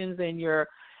emotions, and your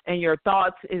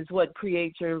thoughts is what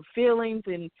creates your feelings.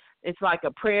 And it's like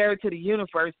a prayer to the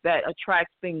universe that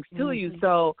attracts things to you.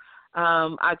 So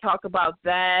I talk about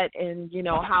that, and,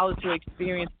 how to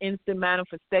experience instant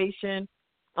manifestation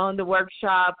on the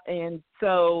workshop. And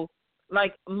so,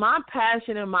 like, my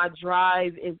passion and my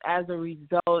drive is as a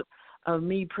result of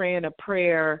me praying a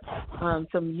prayer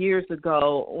some years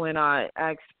ago when I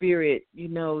asked Spirit,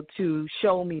 to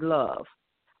show me love.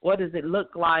 What does it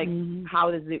look like?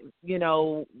 How does it,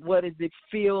 what does it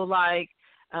feel like?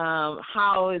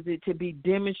 How is it to be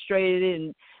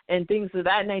demonstrated, and things of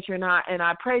that nature. And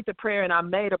I prayed the prayer, and I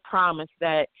made a promise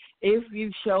that if you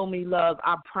show me love,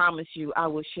 I promise you I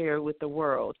will share it with the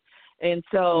world. And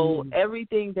so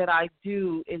everything that I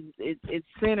do is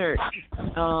centered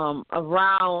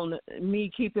around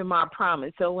me keeping my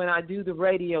promise. So when I do the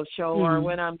radio show or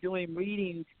when I'm doing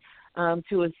readings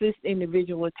to assist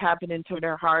individuals tapping into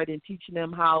their heart and teaching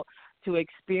them how to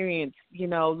experience,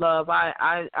 love,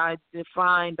 I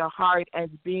define the heart as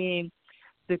being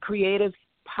the creative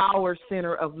power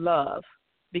center of love,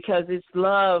 because it's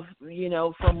love,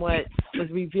 from what was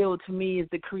revealed to me, is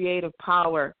the creative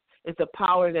power. It's a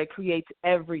power that creates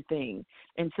everything.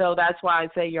 And so that's why I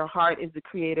say your heart is the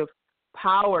creative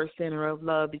power center of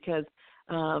love, because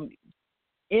in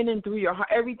and through your heart,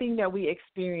 everything that we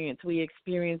experience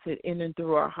it in and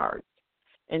through our hearts.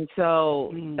 And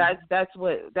so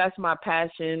that's my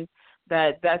passion.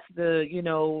 That's the, in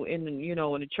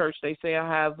the church they say I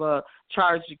have a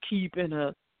charge to keep and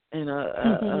a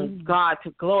God to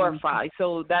glorify.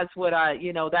 So that's what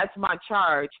that's my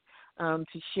charge, to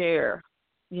share,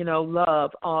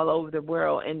 love all over the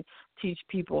world and teach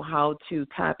people how to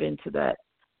tap into that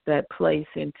place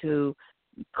and to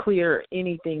clear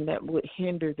anything that would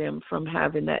hinder them from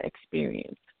having that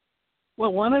experience.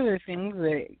 Well, one of the things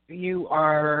that you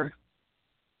are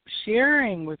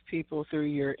sharing with people through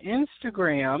your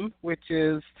Instagram, which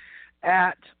is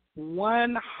at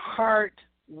One Heart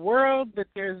World, but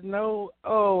there's no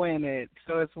O in it,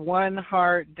 so it's One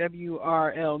Heart,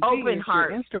 WRLD. Open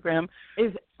Heart. Your Instagram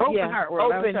is Open Heart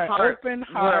World. Open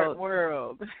Heart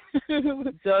World.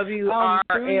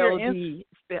 WRLD.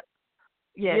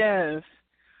 Yes.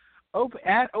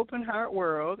 At Open Heart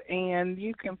World, and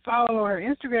you can follow her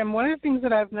Instagram. One of the things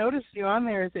that I've noticed you on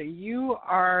there is that you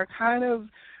are kind of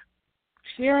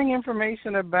sharing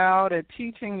information about a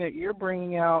teaching that you're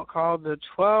bringing out called the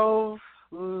 12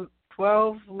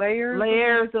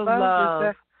 layers of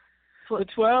love. The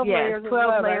 12 layers of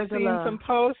love. I've seen some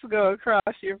posts go across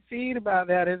your feed about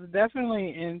that. It's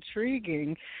definitely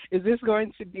intriguing. Is this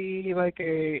going to be like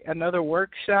another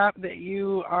workshop that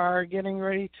you are getting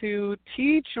ready to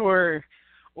teach, or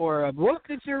a book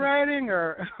that you're writing,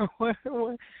 or what's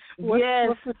with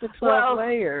the 12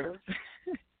 layers?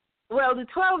 Well, the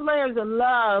 12 layers of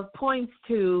love points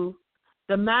to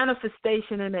the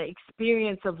manifestation and the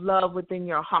experience of love within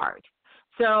your heart.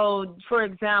 So, for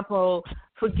example,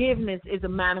 forgiveness is a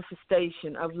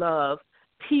manifestation of love.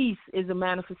 Peace is a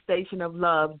manifestation of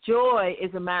love. Joy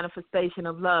is a manifestation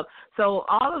of love. So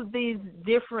all of these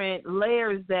different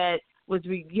layers that was,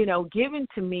 given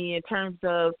to me in terms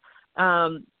of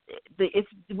it's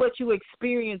what you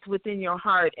experience within your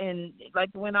heart. And like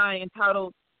when I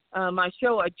entitled my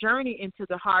show, A Journey into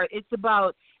the Heart, it's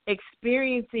about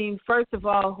experiencing, first of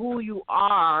all, who you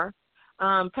are,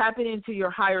 tapping into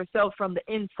your higher self from the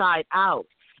inside out.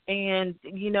 And,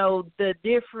 the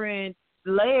different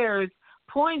layers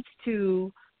points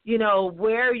to,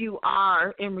 where you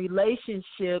are in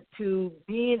relationship to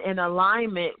being in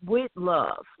alignment with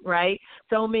love, right?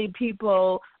 So many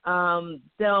people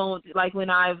don't, like when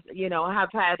I've, have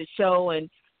had a show and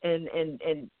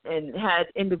had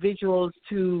individuals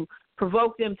to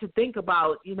provoke them to think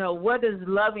about, what does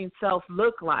loving self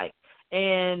look like?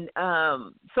 And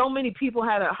so many people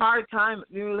had a hard time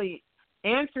really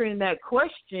answering that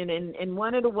question. And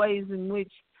one of the ways in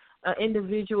which an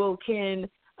individual can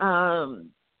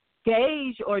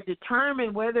gauge or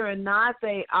determine whether or not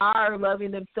they are loving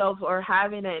themselves or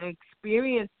having an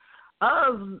experience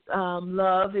of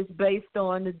love is based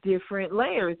on the different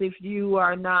layers. If you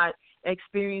are not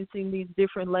experiencing these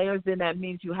different layers, then that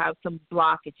means you have some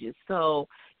blockages. So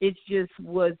it just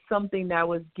was something that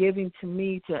was given to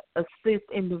me to assist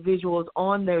individuals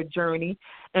on their journey,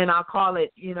 and I'll call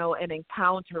it, an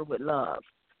encounter with love.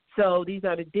 So these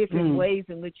are the different ways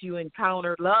in which you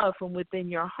encounter love from within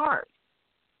your heart.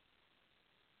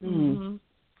 Mm-hmm.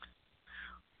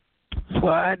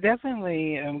 Well, I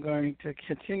definitely am going to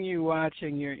continue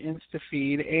watching your Insta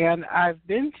feed, and I've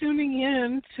been tuning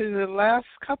in to the last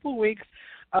couple weeks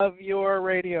of your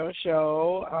radio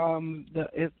show,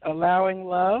 it's Allowing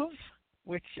Love,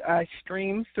 which I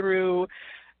stream through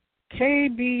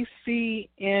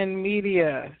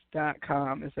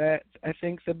kbcnmedia.com. Is that, I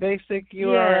think, the basic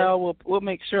URL? Yes. We'll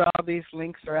make sure all these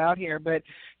links are out here. But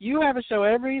you have a show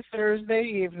every Thursday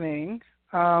evening.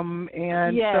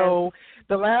 So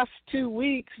the last 2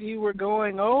 weeks you were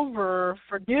going over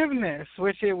forgiveness,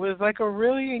 which it was like a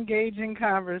really engaging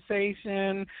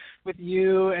conversation with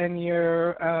you and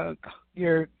your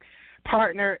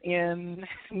partner in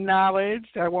knowledge.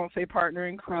 I won't say partner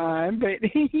in crime, but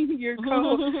your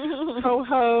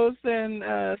co-host and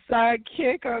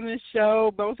sidekick on the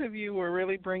show. Both of you were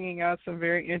really bringing out some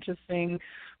very interesting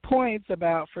points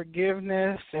about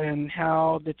forgiveness and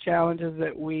how the challenges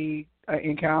that we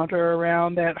encounter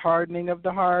around that hardening of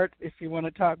the heart, if you want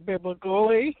to talk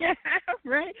biblically,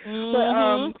 right?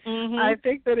 But I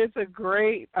think that it's a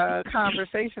great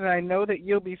conversation. I know that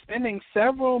you'll be spending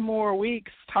several more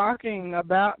weeks talking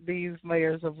about these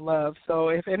layers of love. So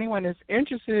if anyone is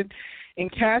interested in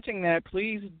catching that,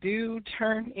 please do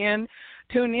tune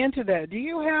into that. Do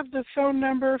you have the phone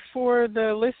number for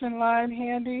the listen line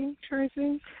handy,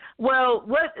 Tracey? Well,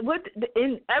 what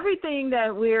in everything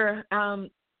that we're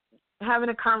having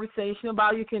a conversation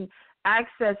about, you can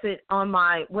access it on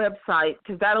my website,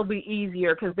 because that'll be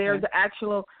easier, because there's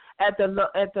actual at the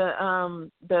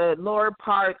lower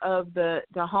part of the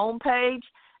home page,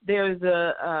 there's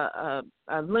a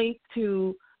link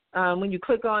to, when you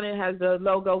click on it, it has the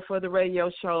logo for the radio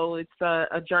show. It's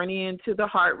a Journey into the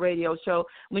Heart radio show.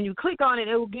 When you click on it,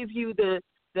 it will give you the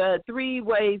 3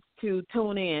 ways to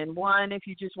tune in. One, if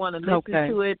you just want to listen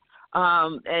to it.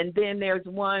 And then there's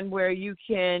one where you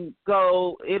can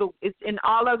go. And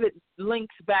all of it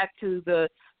links back to the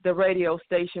radio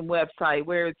station website,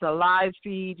 where it's a live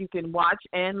feed. You can watch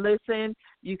and listen.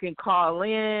 You can call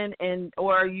in,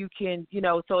 or you can,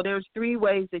 so there's 3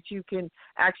 ways that you can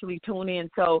actually tune in.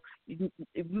 So you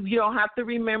don't have to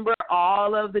remember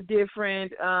all of the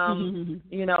different,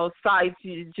 sites.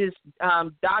 You just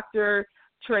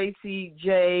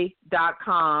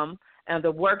drtracyj.com. And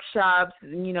the workshops,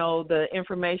 the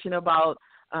information about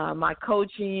my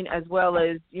coaching, as well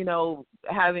as,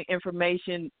 having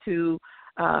information to,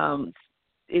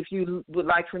 if you would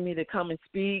like for me to come and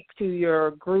speak to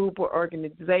your group or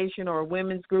organization or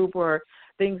women's group or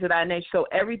things of that nature. So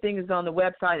everything is on the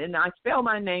website. And I spell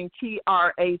my name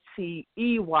Tracey.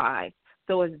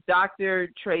 So it's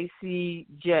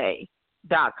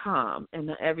drtracyj.com. And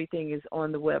everything is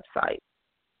on the website.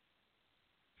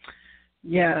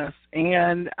 Yes,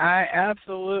 and I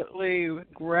absolutely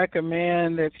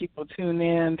recommend that people tune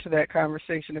in to that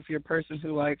conversation. If you're a person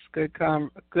who likes good,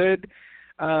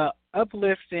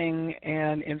 uplifting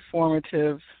and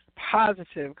informative,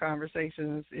 positive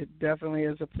conversations, it definitely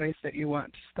is a place that you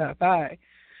want to stop by.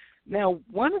 Now,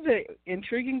 one of the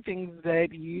intriguing things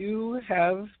that you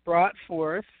have brought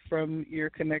forth from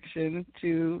your connection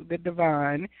to the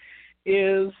divine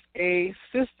is a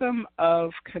system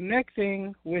of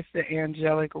connecting with the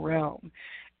angelic realm.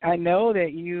 I know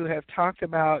that you have talked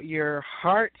about your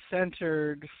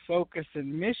heart-centered focus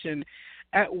and mission.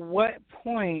 At what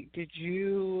point did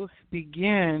you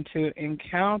begin to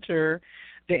encounter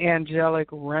the angelic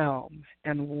realm,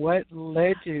 and what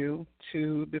led you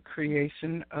to the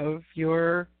creation of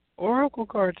your oracle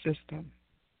card system?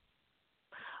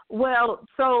 Well,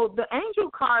 so the angel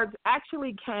cards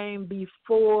actually came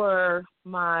before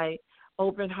my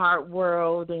open heart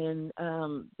world and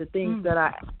the things that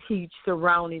I teach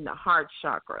surrounding the heart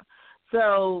chakra.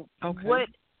 So what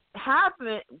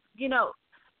happened,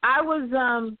 I've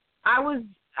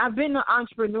been an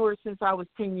entrepreneur since I was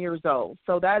 10 years old.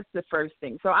 So that's the first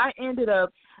thing. So I ended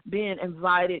up being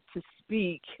invited to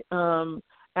speak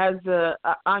as an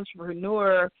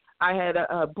entrepreneur. I had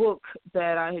a book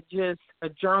that I had a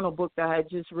journal book that I had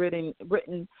just written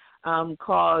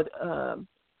called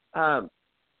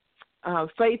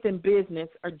Faith in Business,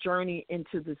 A Journey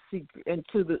into the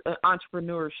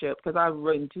Entrepreneurship, because I've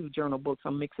written 2 journal books.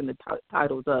 I'm mixing the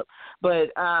titles up.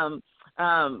 But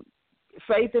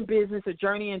Faith in Business, A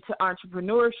Journey into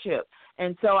Entrepreneurship.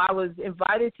 And so I was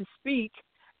invited to speak,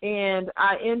 and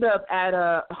I end up at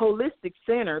a holistic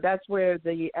center. That's where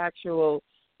the actual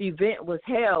event was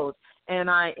held, and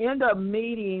I end up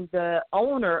meeting the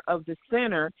owner of the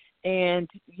center, and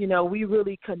we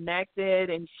really connected.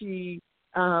 And she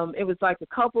it was like a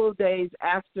couple of days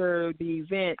after the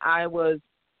event, I was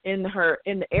in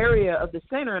the area of the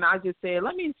center, and I just said,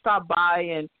 let me stop by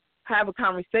and have a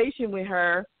conversation with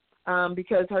her,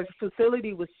 because her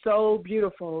facility was so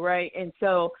beautiful, right? And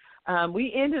so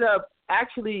we ended up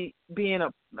actually being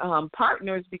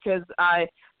partners, because I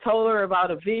told her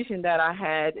about a vision that I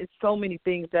had. It's so many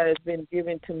things that has been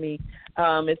given to me.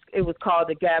 It was called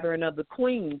the Gathering of the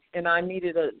Queens, and I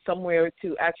needed somewhere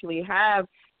to actually have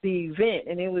the event.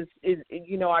 And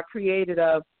I created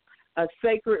a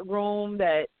sacred room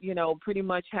that pretty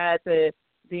much had the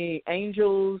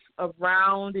angels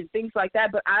around and things like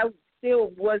that. But I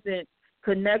still wasn't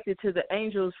connected to the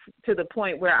angels to the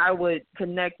point where I would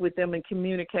connect with them and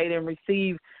communicate and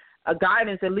receive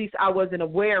guidance. At least I wasn't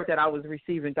aware that I was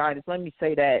receiving guidance. Let me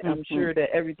say that. I'm sure that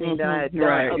everything that I had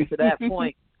done up to that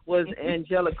point was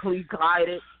angelically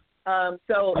guided.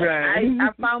 So I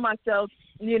found myself,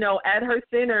 at her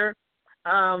center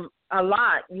a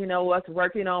lot, us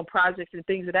working on projects and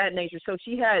things of that nature. So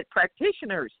she had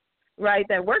practitioners right,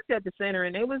 that worked at the center,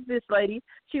 and it was this lady.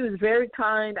 She was very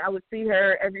kind. I would see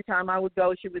her every time I would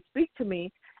go. She would speak to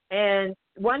me, and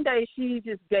one day she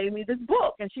just gave me this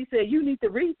book, and she said, you need to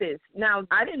read this. Now,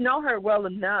 I didn't know her well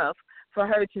enough for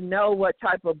her to know what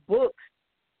type of books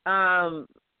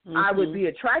I would be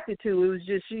attracted to. It was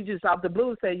just, she just out the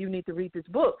blue said, you need to read this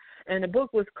book. And the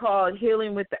book was called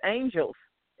Healing with the Angels,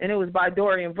 and it was by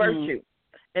Dorian Virtue.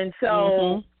 And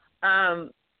so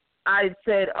I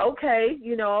said, okay,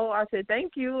 I said,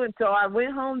 thank you. And so I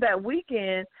went home that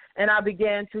weekend, and I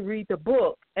began to read the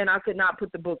book, and I could not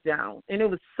put the book down. And it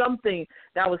was something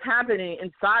that was happening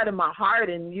inside of my heart.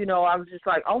 And, I was just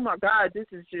like, oh, my God, this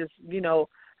is just,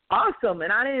 awesome.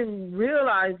 And I didn't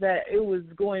realize that it was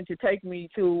going to take me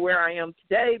to where I am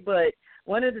today. But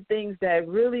one of the things that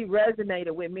really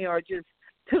resonated with me or just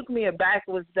took me aback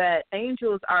was that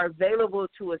angels are available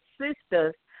to assist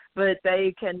us, but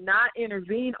they cannot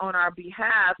intervene on our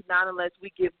behalf, not unless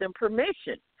we give them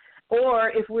permission. Or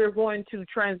if we're going to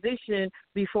transition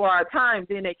before our time,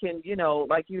 then they can,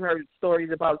 like you heard stories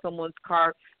about someone's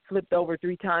car flipped over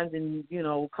 3 times and,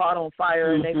 caught on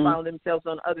fire, and they found themselves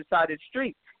on the other side of the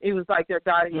street. It was like their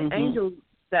guardian angels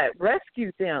that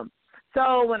rescued them.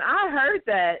 So when I heard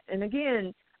that, and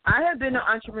again, I have been an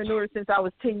entrepreneur since I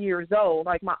was 10 years old.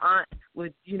 Like my aunt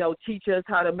would, teach us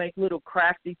how to make little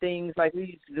crafty things. Like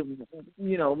we used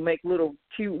to, make little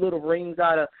cute little rings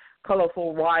out of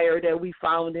colorful wire that we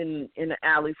found in the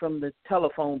alley from the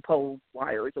telephone pole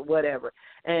wires or whatever.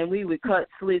 And we would cut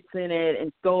slits in it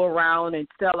and go around and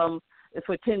sell them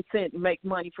for 10 cents and make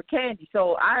money for candy.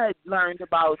 So I had learned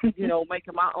about, making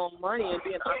my own money and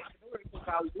being an entrepreneur since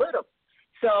I was little.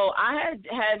 So I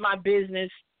had my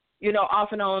business, off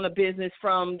and on a business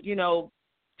from,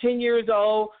 10 years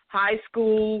old, high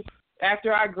school,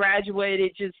 after I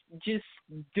graduated, just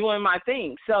doing my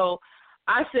thing. So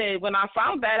I said, when I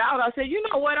found that out, I said, you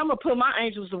know what, I'm going to put my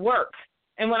angels to work.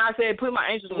 And when I said put my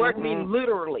angels to work, I mean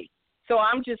literally. So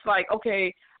I'm just like,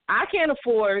 okay, I can't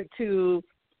afford to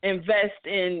invest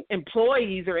in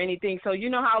employees or anything. So you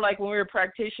know how like when we're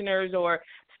practitioners or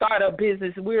start a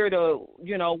business, we're the,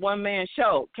 one-man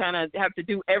show, kind of have to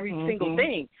do every single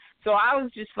thing. So I was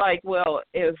just like, well,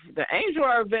 if the angels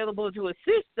are available to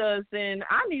assist us, then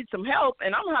I need some help,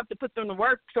 and I'm going to have to put them to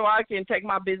work so I can take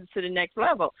my business to the next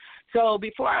level. So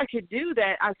before I could do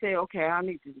that, I said, okay, I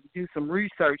need to do some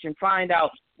research and find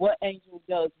out what angel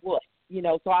does what,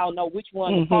 so I'll know which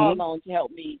one to call on to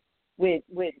help me with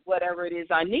whatever it is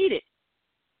I needed.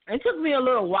 It took me a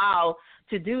little while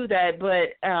to do that,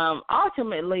 but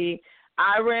ultimately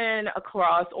I ran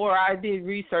across, or I did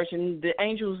research, and the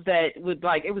angels that would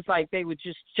it was like they would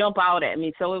just jump out at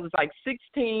me. So it was like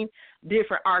 16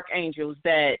 different archangels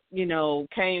that,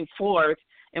 came forth.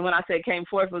 And when I say came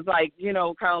forth, it was like, kind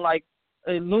of like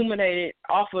illuminated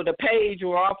off of the page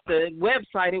or off the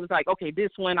website. It was like, okay, this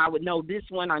one, I would know this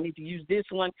one. I need to use this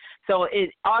one. So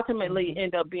it ultimately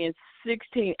ended up being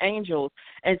 16 angels.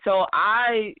 And so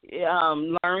I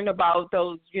learned about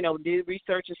those, did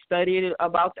research and studied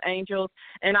about the angels,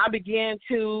 and I began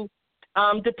to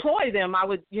deploy them. I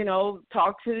would,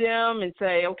 talk to them and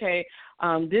say, okay,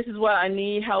 this is what I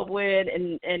need help with.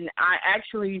 And I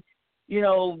actually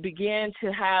began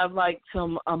to have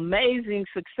some amazing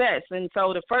success. And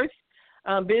so the first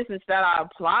business that I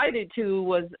applied it to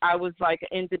was I was like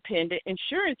an independent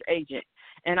insurance agent.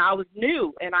 And I was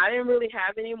new, and I didn't really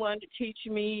have anyone to teach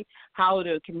me how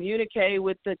to communicate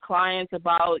with the clients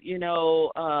about,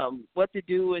 what to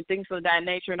do and things of that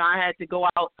nature. And I had to go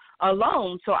out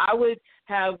alone. So I would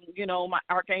have, my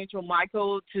Archangel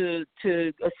Michael to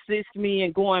assist me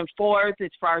in going forth as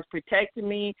far as protecting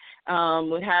me.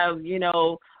 Would have,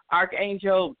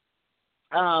 Archangel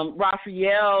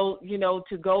Raphael,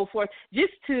 to go for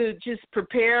just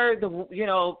prepare the,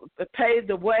 pave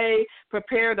the way,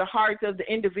 prepare the hearts of the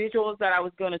individuals that I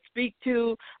was going to speak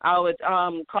to. I would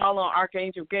call on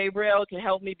Archangel Gabriel to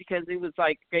help me, because it was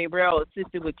like Gabriel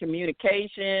assisted with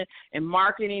communication and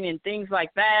marketing and things like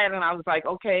that. And I was like,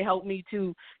 okay, help me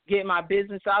to get my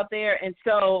business out there. And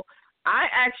so I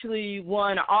actually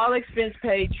won an all expense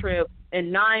paid trip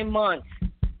in 9 months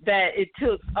that it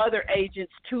took other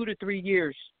agents 2 to 3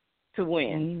 years to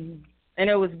win. And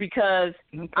it was because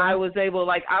I was able,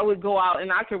 I would go out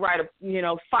and I could write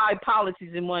 5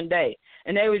 policies in one day.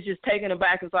 And they was just taken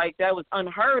aback. It's like that was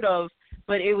unheard of,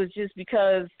 but it was just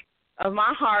because of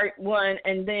my heart, one,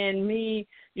 and then me,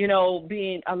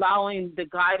 allowing the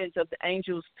guidance of the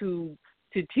angels to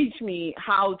teach me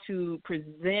how to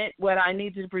present what I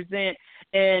need to present.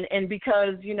 And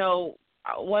because,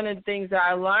 one of the things that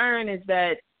I learned is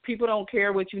that people don't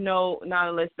care what you know, not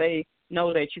unless they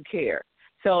know that you care.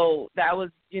 So that was,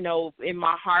 in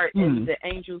my heart, and the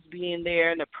angels being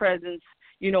there and the presence,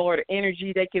 or the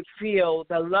energy, they could feel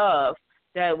the love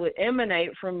that would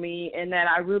emanate from me, and that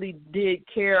I really did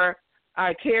care.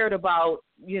 I cared about,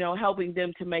 helping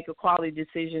them to make a quality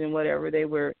decision in whatever they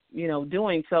were,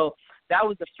 doing. So that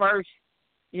was the first,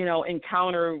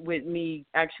 encounter with me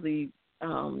actually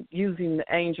using the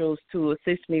angels to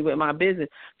assist me with my business.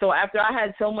 So after I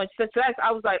had so much success,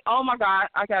 I was like, oh, my God,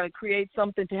 I got to create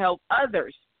something to help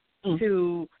others,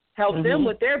 to help them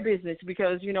with their business,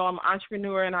 because, I'm an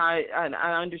entrepreneur, and I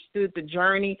understood the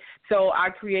journey. So I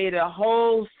created a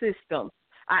whole system.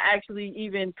 I actually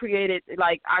even created,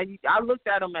 I looked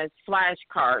at them as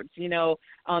flashcards,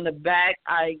 on the back.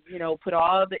 I, put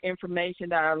all the information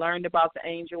that I learned about the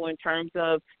angel in terms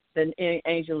of the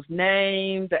angel's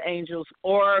name, the angel's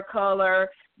aura color,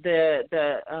 the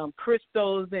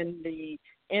crystals and the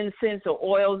incense or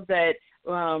oils that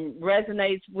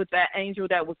resonates with that angel,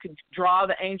 that could draw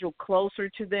the angel closer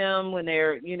to them when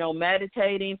they're,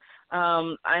 meditating.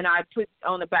 And I put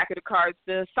on the back of the cards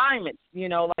the assignments,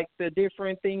 like the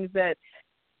different things, that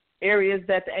areas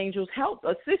that the angels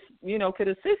could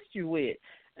assist you with.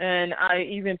 And I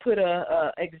even put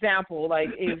a example, like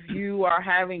if you are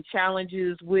having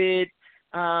challenges with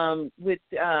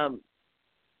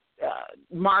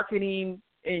marketing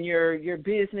in your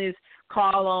business,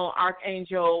 call on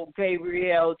Archangel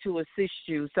Gabriel to assist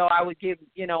you. So I would give,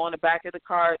 on the back of the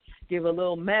card, give a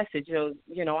little message of,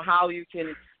 how you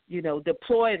can,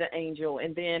 deploy the angel.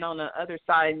 And then on the other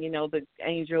side, the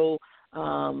angel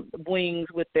wings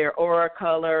with their aura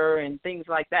color and things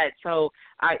like that. So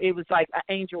it was like an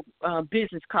angel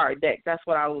business card deck. That's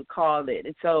what I would call it.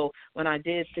 And so when I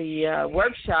did the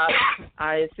workshop,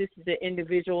 I assisted the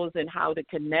individuals in how to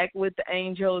connect with the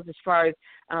angels as far as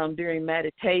during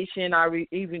meditation. I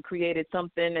even created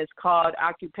something that's called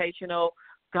occupational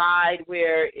guide,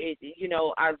 where it,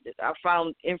 I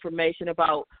found information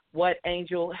about what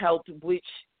angel helped which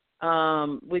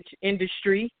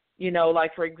industry.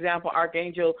 Like, for example,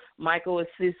 Archangel Michael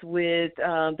assists with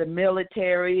the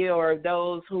military, or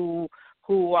those who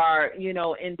are,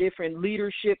 in different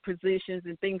leadership positions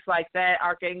and things like that.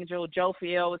 Archangel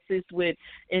Jophiel assists with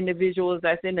individuals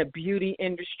that's in the beauty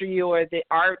industry or the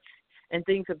arts and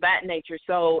things of that nature.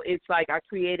 So it's like I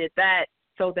created that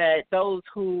so that those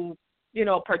who,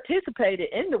 participated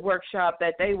in the workshop,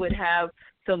 that they would have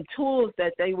some tools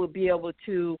that they would be able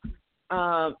to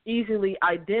easily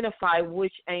identify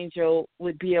which angel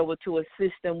would be able to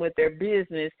assist them with their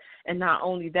business. And not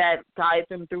only that, guide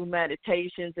them through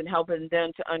meditations and helping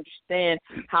them to understand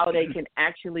how they can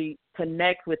actually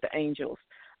connect with the angels.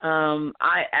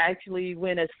 I actually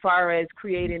went as far as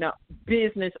creating a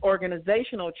business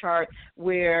organizational chart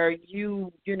where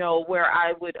where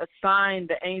I would assign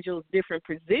the angels different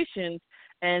positions,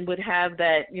 and would have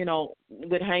that,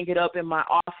 would hang it up in my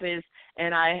office.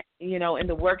 And I, in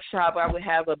the workshop, I would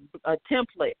have a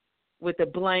template with a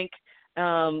blank,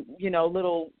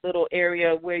 little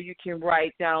area where you can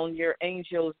write down your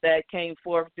angels that came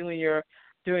forth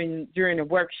during the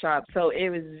workshop. So it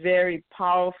was very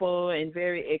powerful and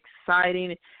very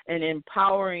exciting and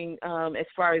empowering as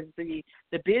far as the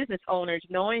business owners,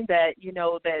 knowing that,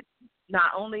 that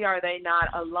not only are they not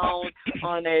alone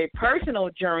on a personal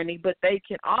journey, but they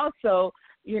can also,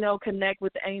 connect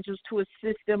with the angels to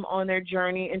assist them on their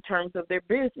journey in terms of their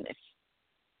business.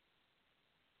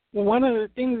 Well, one of the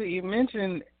things that you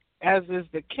mentioned, as is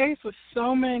the case with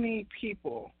so many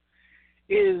people,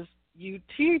 is you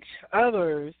teach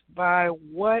others by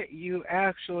what you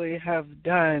actually have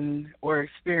done or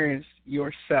experienced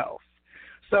yourself.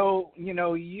 So,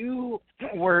 you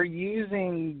were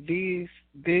using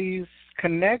these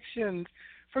connections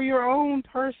for your own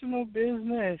personal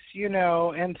business,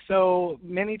 and so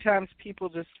many times people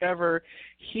discover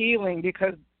healing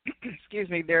because,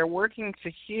 they're working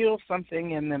to heal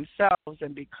something in themselves,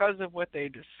 and because of what they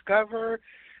discover,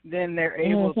 then they're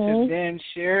able to then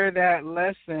share that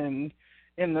lesson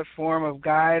in the form of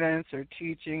guidance or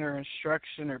teaching or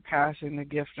instruction or passing the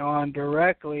gift on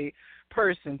directly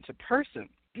person to person.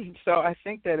 So I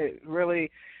think that it really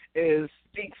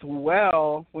speaks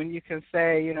well when you can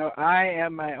say, I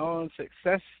am my own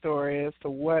success story as to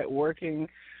what working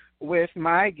with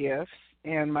my gifts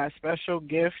and my special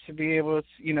gift to be able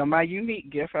to, my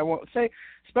unique gift. I won't say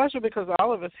special because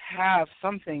all of us have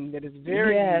something that is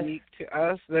very unique to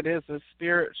us, that is a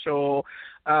spiritual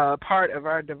part of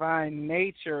our divine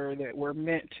nature that we're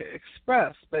meant to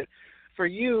express. But for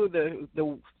you,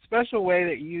 the special way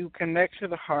that you connect to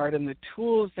the heart and the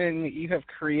tools then that you have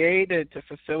created to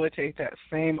facilitate that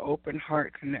same open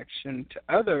heart connection to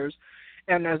others,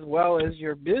 and as well as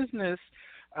your business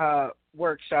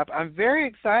workshop. I'm very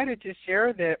excited to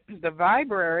share that the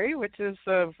Vibrary, which is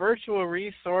a virtual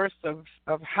resource of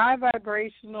high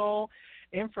vibrational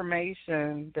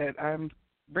information that I'm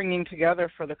bringing together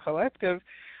for the collective,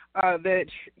 that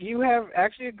you have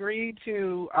actually agreed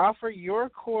to offer your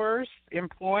course,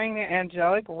 Employing the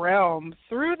Angelic Realm,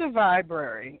 through the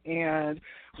Vibrary. And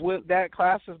that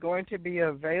class is going to be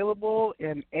available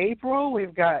in April.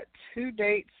 We've got 2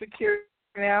 dates secured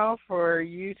now for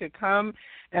you to come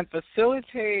and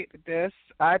facilitate this.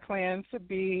 I plan to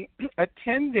be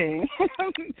attending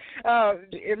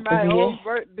in my own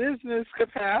business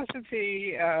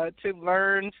capacity to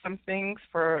learn some things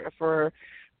for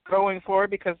going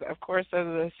forward, because, of course, as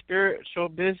a spiritual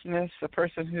business, a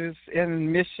person who's in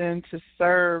mission to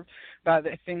serve by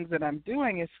the things that I'm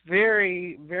doing, it's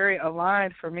very, very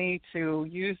aligned for me to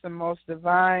use the most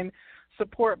divine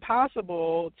support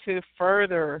possible to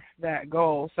further that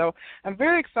goal. So I'm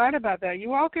very excited about that.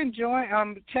 You all can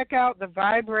check out the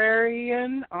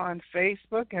Vibrarian on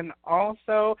Facebook, and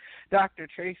also Dr.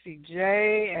 Tracey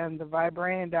J and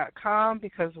thevibrarian.com,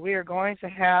 because we are going to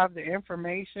have the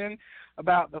information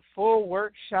about the full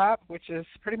workshop, which is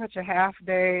pretty much a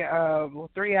half-day,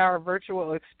 3-hour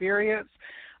virtual experience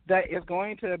that is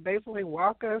going to basically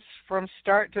walk us from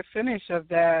start to finish of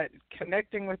that,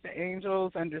 connecting with the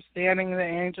angels, understanding the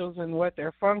angels and what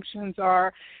their functions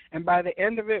are. And by the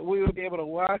end of it, we will be able to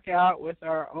walk out with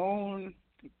our own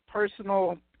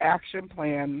personal action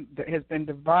plan that has been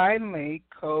divinely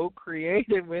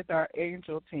co-created with our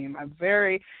angel team. I'm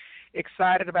very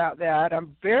excited about that.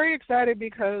 I'm very excited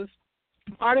because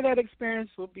part of that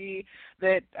experience will be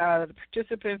that the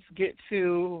participants get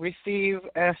to receive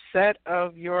a set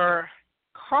of your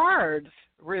cards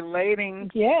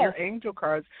your angel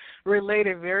cards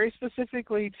related very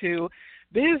specifically to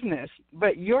business.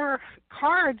 But your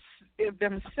cards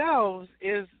themselves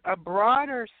is a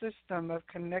broader system of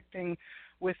connecting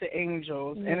with the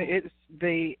angels, and it's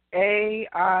the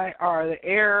AIR, the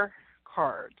air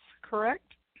cards, correct?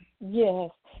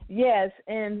 Yes,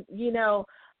 and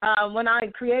when I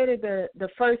created the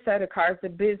first set of cards, the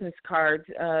business cards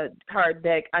card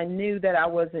deck, I knew that I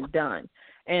wasn't done,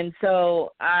 and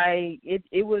so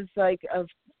it was like a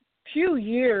few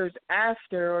years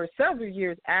after, or several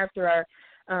years after I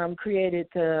created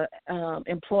the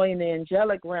Employing the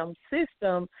Angelic Realm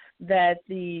system, that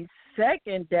the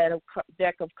second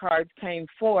deck of cards came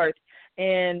forth,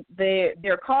 and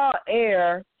they're called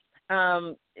AIR,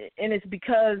 and it's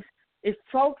because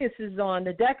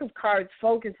the deck of cards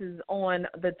focuses on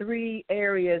the 3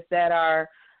 areas that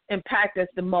impact us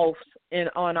the most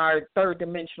on our third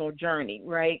dimensional journey,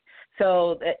 right?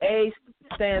 So the A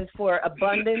stands for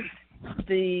abundance,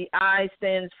 the I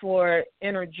stands for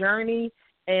inner journey,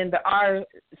 and the R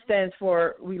stands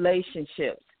for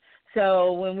relationships.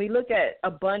 So when we look at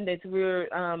abundance,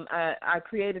 I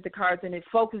created the cards, and it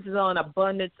focuses on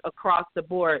abundance across the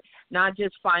board, not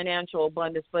just financial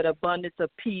abundance, but abundance of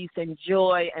peace and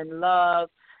joy and love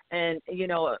and,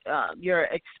 your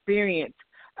experience.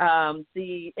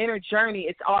 The inner journey,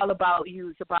 it's all about you.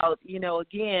 It's about,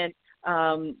 again,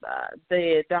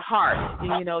 the heart,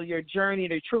 your journey,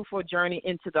 the truthful journey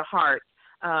into the heart.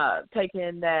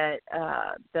 Taking that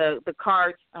the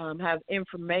cards have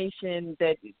information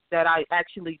that I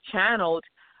actually channeled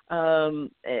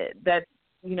that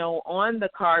on the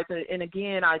cards, and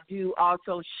again I do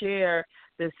also share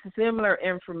the similar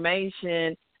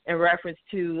information in reference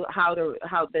to how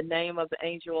the name of the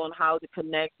angel and how to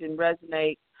connect and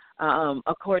resonate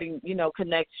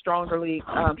connect strong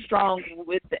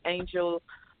with the angel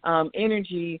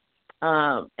energy.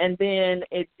 And then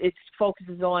it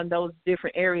focuses on those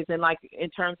different areas. And like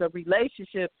in terms of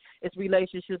relationships, it's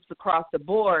relationships across the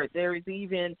board. There is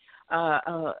even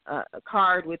a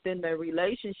card within the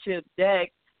relationship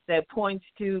deck that points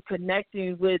to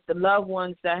connecting with the loved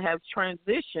ones that have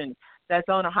transitioned, that's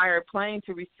on a higher plane,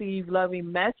 to receive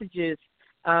loving messages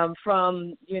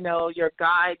from, your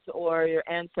guides or your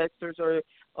ancestors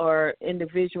or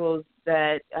individuals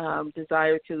that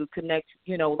desire to connect,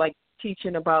 like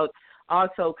teaching about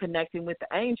also connecting with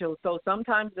the angels. So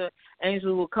sometimes the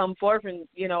angel will come forth and,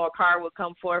 a card will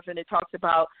come forth and it talks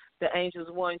about the angels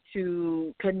want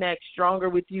to connect stronger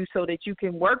with you so that you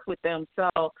can work with them. So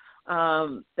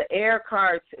the air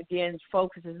cards, again,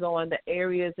 focuses on the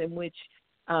areas in which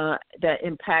that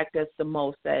impact us the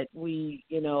most, that we,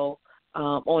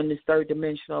 on this third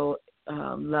dimensional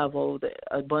level, the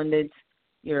abundance,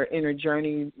 your inner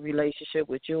journey relationship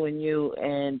with you and you,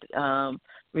 and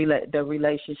the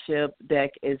relationship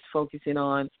deck is focusing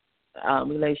on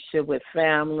relationship with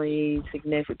family,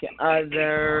 significant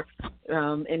other,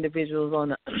 individuals on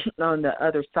the on the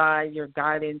other side, your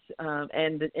guidance,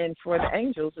 and for the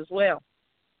angels as well.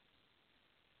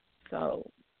 So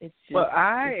it's just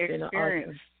been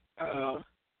awesome.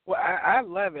 I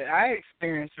love it. I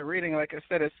experienced a reading, like I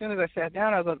said, as soon as I sat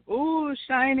down, I was like, ooh,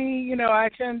 shiny. You know, I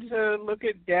tend to look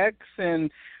at decks, and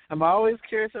I'm always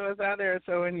curious what's out there.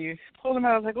 So when you pulled them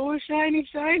out, I was like, oh, shiny,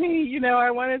 shiny. You know,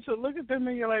 I wanted to look at them,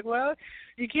 and you're like, well,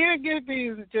 you can't get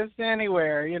these just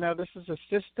anywhere. You know, this is a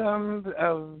system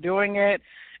of doing it.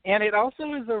 And it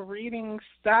also is a reading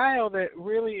style that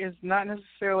really is not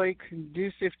necessarily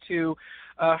conducive to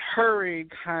a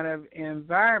hurried kind of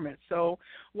environment. So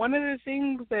one of the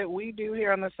things that we do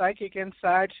here on the Psychic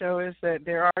Inside show is that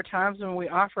there are times when we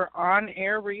offer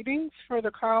on-air readings for the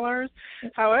callers.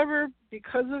 However,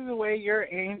 because of the way your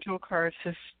angel cards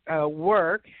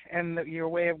work and your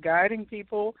way of guiding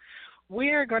people, we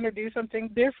are going to do something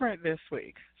different this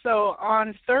week. So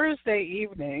on Thursday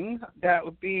evening, that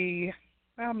would be,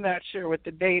 I'm not sure what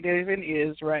the date even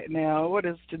is right now. What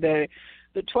is today?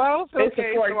 The 12th? It's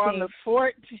okay, the 14th. So on the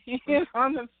 14th,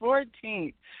 on the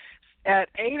 14th at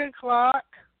 8 o'clock,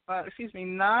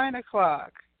 9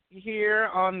 o'clock, here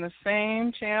on the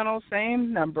same channel,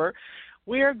 same number,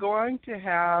 we are going to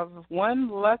have one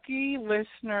lucky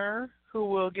listener who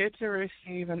will get to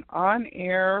receive an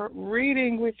on-air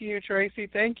reading with you, Tracey.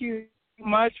 Thank you so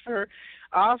much for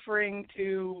offering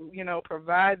to,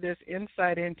 provide this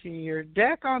insight into your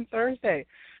deck on Thursday.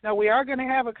 Now, we are going to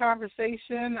have a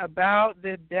conversation about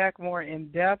the deck more in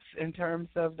depth in terms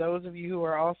of those of you who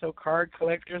are also card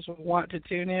collectors who want to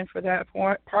tune in for that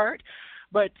part.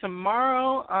 But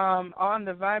tomorrow on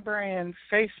the Vibrarian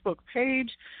Facebook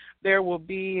page, there will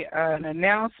be an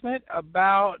announcement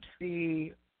about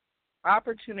the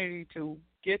opportunity to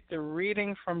get the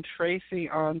reading from Tracey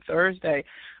on Thursday.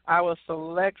 I will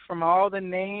select from all the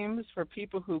names for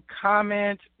people who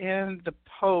comment in the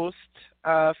post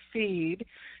feed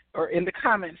or in the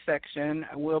comment section.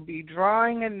 We'll be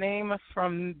drawing a name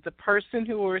from the person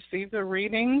who will receive the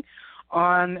reading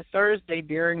on Thursday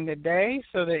during the day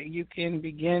so that you can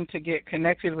begin to get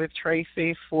connected with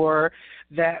Tracey for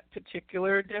that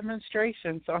particular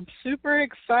demonstration. So I'm super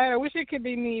excited. I wish it could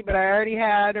be me, but I already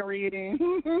had a reading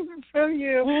from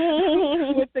you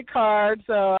with the card,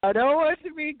 so I don't want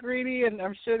to be greedy, and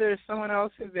I'm sure there's someone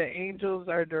else who the angels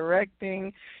are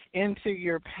directing into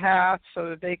your path so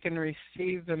that they can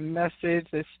receive the message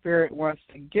the Spirit wants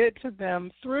to get to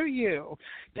them through you.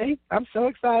 I'm so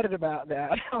excited about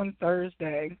that on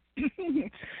Thursday. How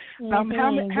long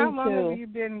have you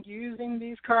been using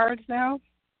these cards now?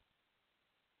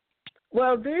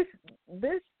 Well, this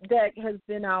deck has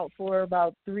been out for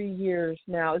about 3 years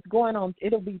now.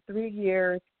 It'll be 3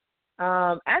 years,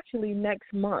 actually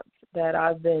next month, that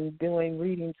I've been doing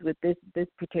readings with this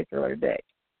particular deck.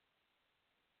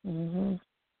 Mhm.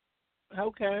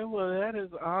 Okay, well, that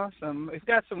is awesome. We've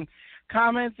got some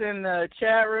comments in the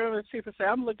chat room as people say,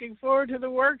 I'm looking forward to the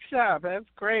workshop. That's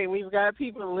great. We've got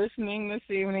people listening this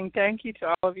evening. Thank you to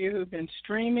all of you who've been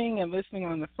streaming and listening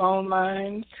on the phone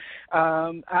lines.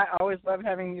 I always love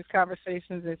having these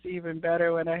conversations. It's even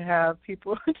better when I have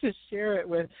people to share it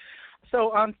with.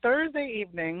 So on Thursday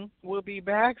evening, we'll be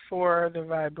back for the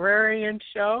Vibrarian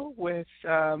show with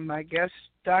my guest,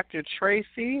 Dr.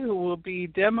 Tracey, who will be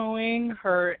demoing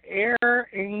her air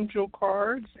angel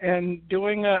cards and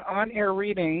doing an on-air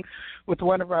reading with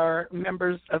one of our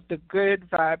members of the Good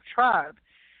Vibe Tribe.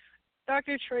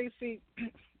 Dr. Tracey,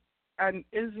 I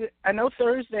know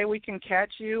Thursday we can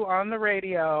catch you on the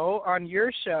radio on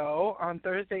your show on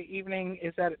Thursday evening.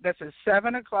 That's at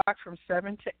 7 o'clock from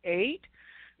 7 to 8.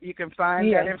 You can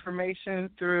find that information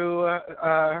through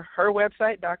her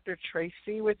website,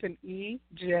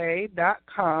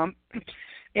 drtracey.com.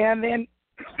 And then,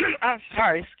 I'm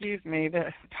sorry, excuse me,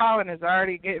 the pollen is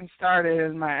already getting started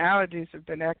and my allergies have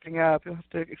been acting up. You'll have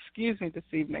to excuse me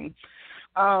this evening.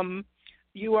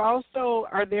 You also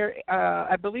are there,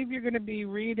 I believe you're going to be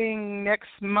reading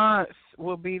next month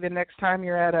will be the next time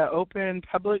you're at an open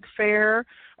public fair.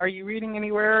 Are you reading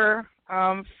anywhere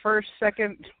first,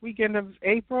 second weekend of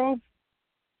April?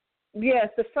 Yes,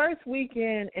 the first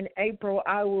weekend in April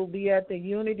I will be at the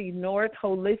Unity North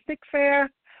Holistic Fair.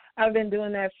 I've been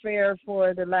doing that fair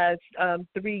for the last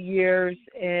 3 years,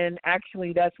 and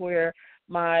actually that's where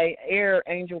my Air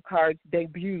Angel cards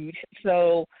debuted.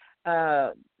 So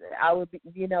I would be,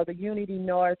 the Unity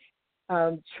North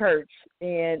Church,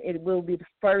 and it will be the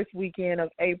first weekend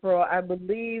of April. I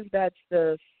believe that's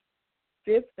the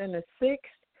 5th and the 6th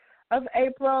of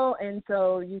April, and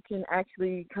so you can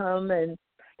actually come and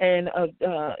and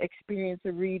experience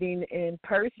a reading in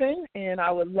person, and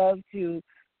I would love to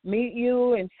meet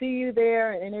you and see you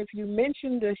there. And if you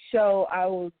mention the show, I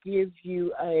will give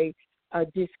you a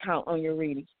discount on your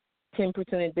reading, 10%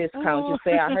 discount. Oh. Just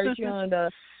say I heard you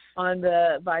on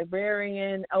the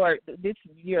Vibrarian, or that's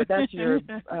your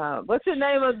what's the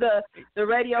name of the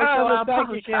radio show? The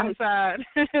Psychic Inside.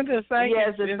 The Psychic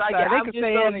Yes, the Inside. Psychic. They can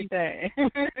say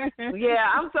anything. Yeah,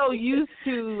 I'm so used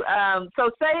to. So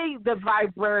say the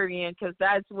Vibrarian, because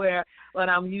that's what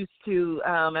I'm used to,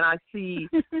 and I see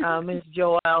Miss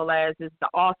Joelle as is the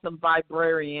awesome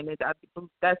Vibrarian.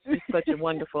 That's just such a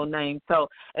wonderful name. So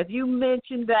if you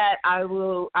mention that, I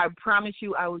promise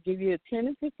you, I will give you a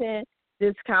 10%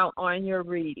 discount on your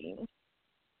reading.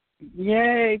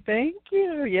 Yay, thank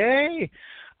you. Yay.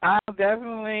 I'll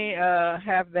definitely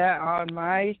have that on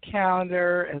my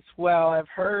calendar as well. I've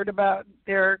heard about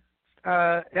their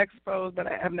expos, but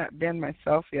I have not been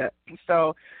myself yet.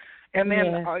 So, and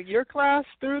then your class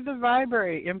through the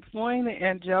Vibrary, Employing the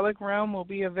Angelic Realm, will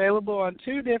be available on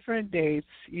 2 different dates.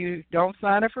 You don't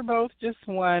sign up for both, just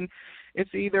one.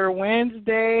 It's either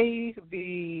Wednesday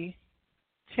the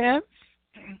 10th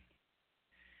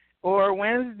or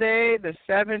Wednesday the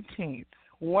 17th.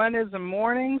 One is a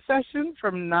morning session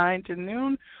from 9 to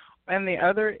noon, and the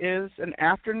other is an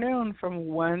afternoon from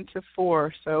 1 to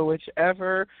 4, so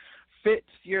whichever fits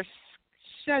your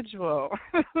schedule.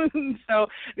 So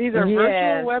these are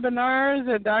virtual webinars,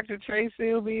 and Dr.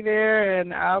 Tracey will be there,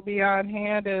 and I'll be on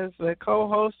hand as the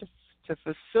co-host to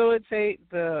facilitate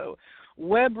the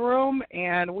web room,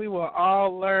 and we will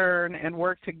all learn and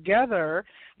work together.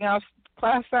 Now,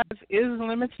 class size is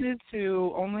limited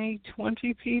to only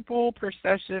 20 people per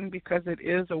session because it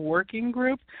is a working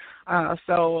group.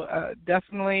 So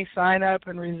definitely sign up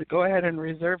and go ahead and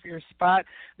reserve your spot.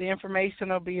 The information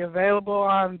will be available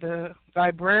on the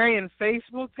Vibrarian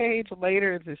Facebook page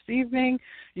later this evening.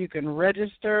 You can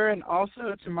register, and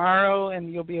also tomorrow,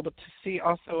 and you'll be able to see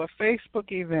also a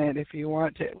Facebook event if you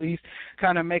want to at least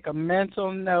kind of make a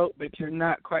mental note, but you're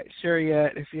not quite sure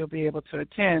yet if you'll be able to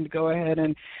attend. Go ahead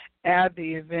and add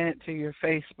the event to your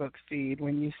Facebook feed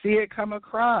when you see it come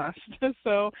across.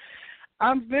 So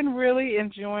I've been really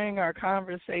enjoying our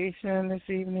conversation this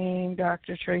evening,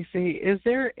 Dr. Tracey. Is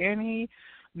there any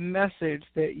message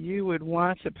that you would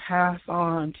want to pass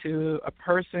on to a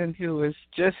person who is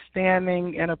just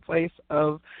standing in a place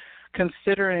of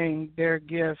considering their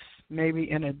gifts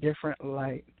maybe in a different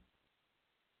light?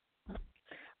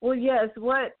 Well, yes.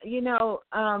 What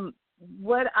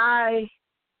I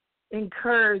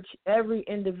encourage every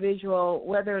individual,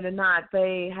 whether or not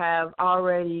they have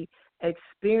already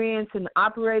experienced and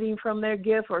operating from their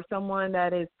gift, or someone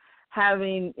that is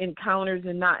having encounters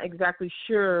and not exactly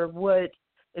sure what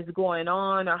is going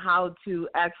on or how to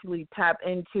actually tap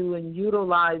into and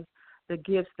utilize the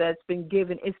gifts that's been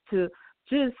given, is to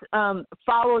just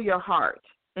follow your heart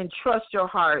and trust your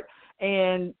heart,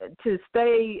 and to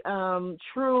stay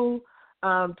true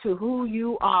to who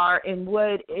you are and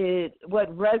what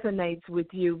resonates with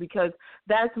you, because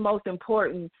that's most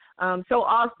important. So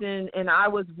often, and I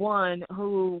was one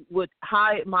who would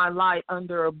hide my light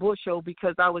under a bushel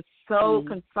because I was so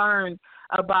concerned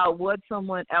about what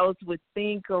someone else would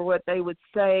think or what they would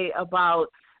say about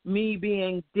me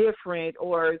being different,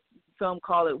 or some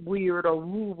call it weird or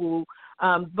woo-woo.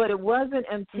 But it wasn't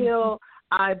until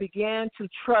I began to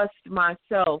trust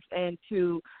myself and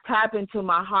to tap into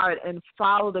my heart and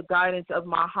follow the guidance of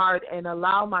my heart and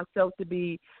allow myself to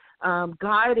be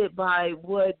guided by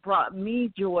what brought me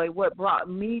joy, what brought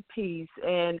me peace,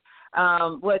 and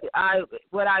what I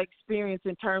experienced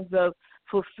in terms of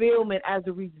fulfillment as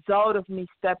a result of me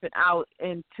stepping out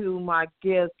into my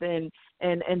gift and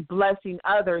blessing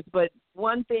others. But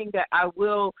one thing that I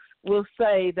will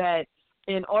say, that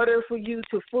in order for you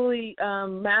to fully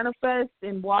manifest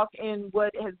and walk in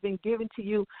what has been given to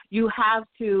you, you have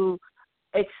to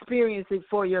experience it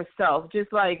for yourself.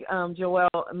 Just like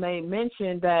Joelle may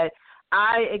mention, that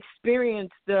I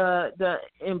experienced the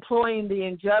employing the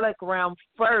angelic realm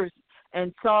first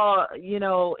and saw,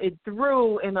 it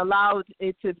through and allowed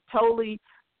it to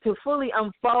fully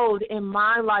unfold in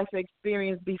my life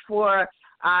experience before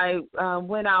I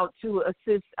went out to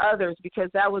assist others, because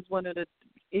that was one of the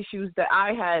issues that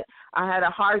I had. I had a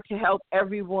heart to help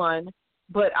everyone,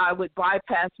 but I would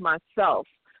bypass myself.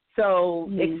 So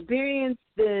experience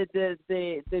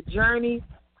the journey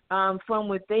from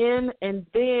within, and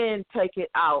then take it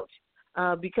out,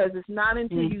 because it's not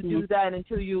until you do that,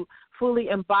 until you fully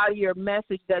embody your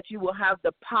message, that you will have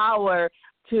the power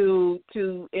to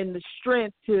and the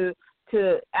strength to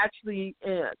actually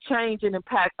change and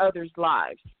impact others'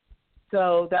 lives.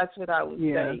 So that's what I would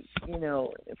Yes. say,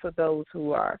 for those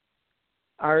who are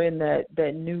in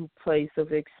that new place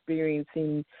of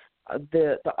experiencing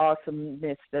the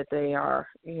awesomeness that they are,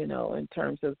 in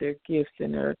terms of their gifts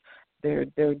and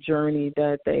their journey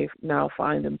that they now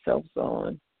find themselves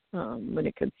on, when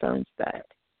it concerns that.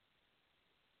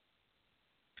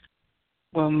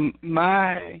 Well,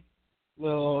 my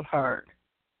little old heart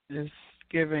is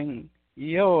giving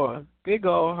your big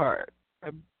old heart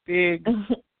a big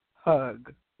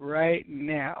hug right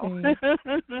now.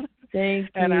 Thank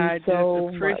And you I so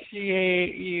just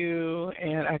appreciate you,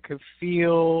 and I could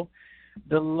feel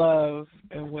the love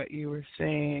in what you were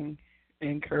saying,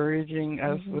 encouraging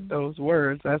us with those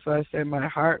words. That's why I said my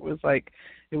heart was like,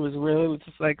 it was really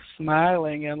just like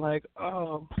smiling and like,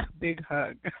 oh, big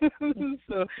hug.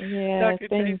 So, yeah, Dr.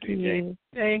 thank Tracey you. J,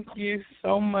 thank you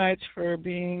so much for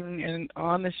being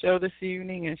on the show this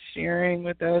evening and sharing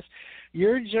with us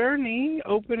your journey,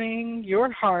 opening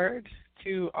your heart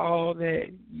to all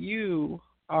that you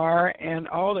are and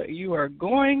all that you are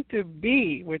going to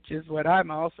be, which is what I'm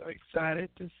also excited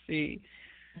to see.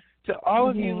 To all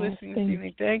of you listening this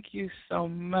evening, thank you so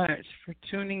much for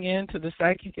tuning in to the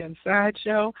Psychic Inside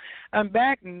Show. I'm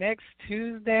back next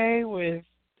Tuesday with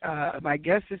my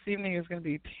guest this evening is going to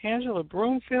be Tangela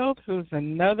Broomfield, who's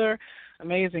another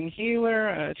amazing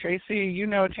healer. Tracey, you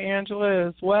know Tangela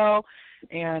as well.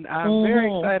 And I'm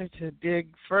very excited to dig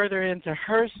further into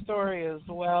her story as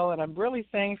well. And I'm really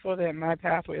thankful that my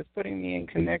pathway is putting me in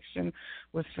connection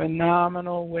with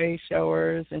phenomenal way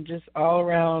showers and just all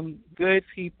around good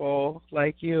people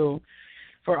like you.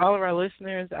 For all of our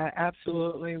listeners, I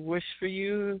absolutely wish for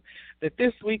you that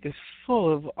this week is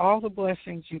full of all the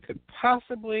blessings you could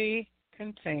possibly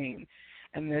contain,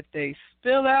 and that they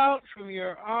spill out from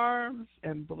your arms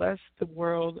and bless the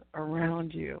world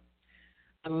around you.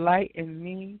 The light in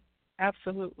me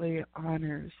absolutely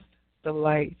honors the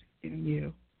light in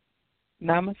you.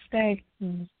 Namaste.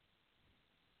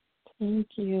 Thank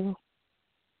you.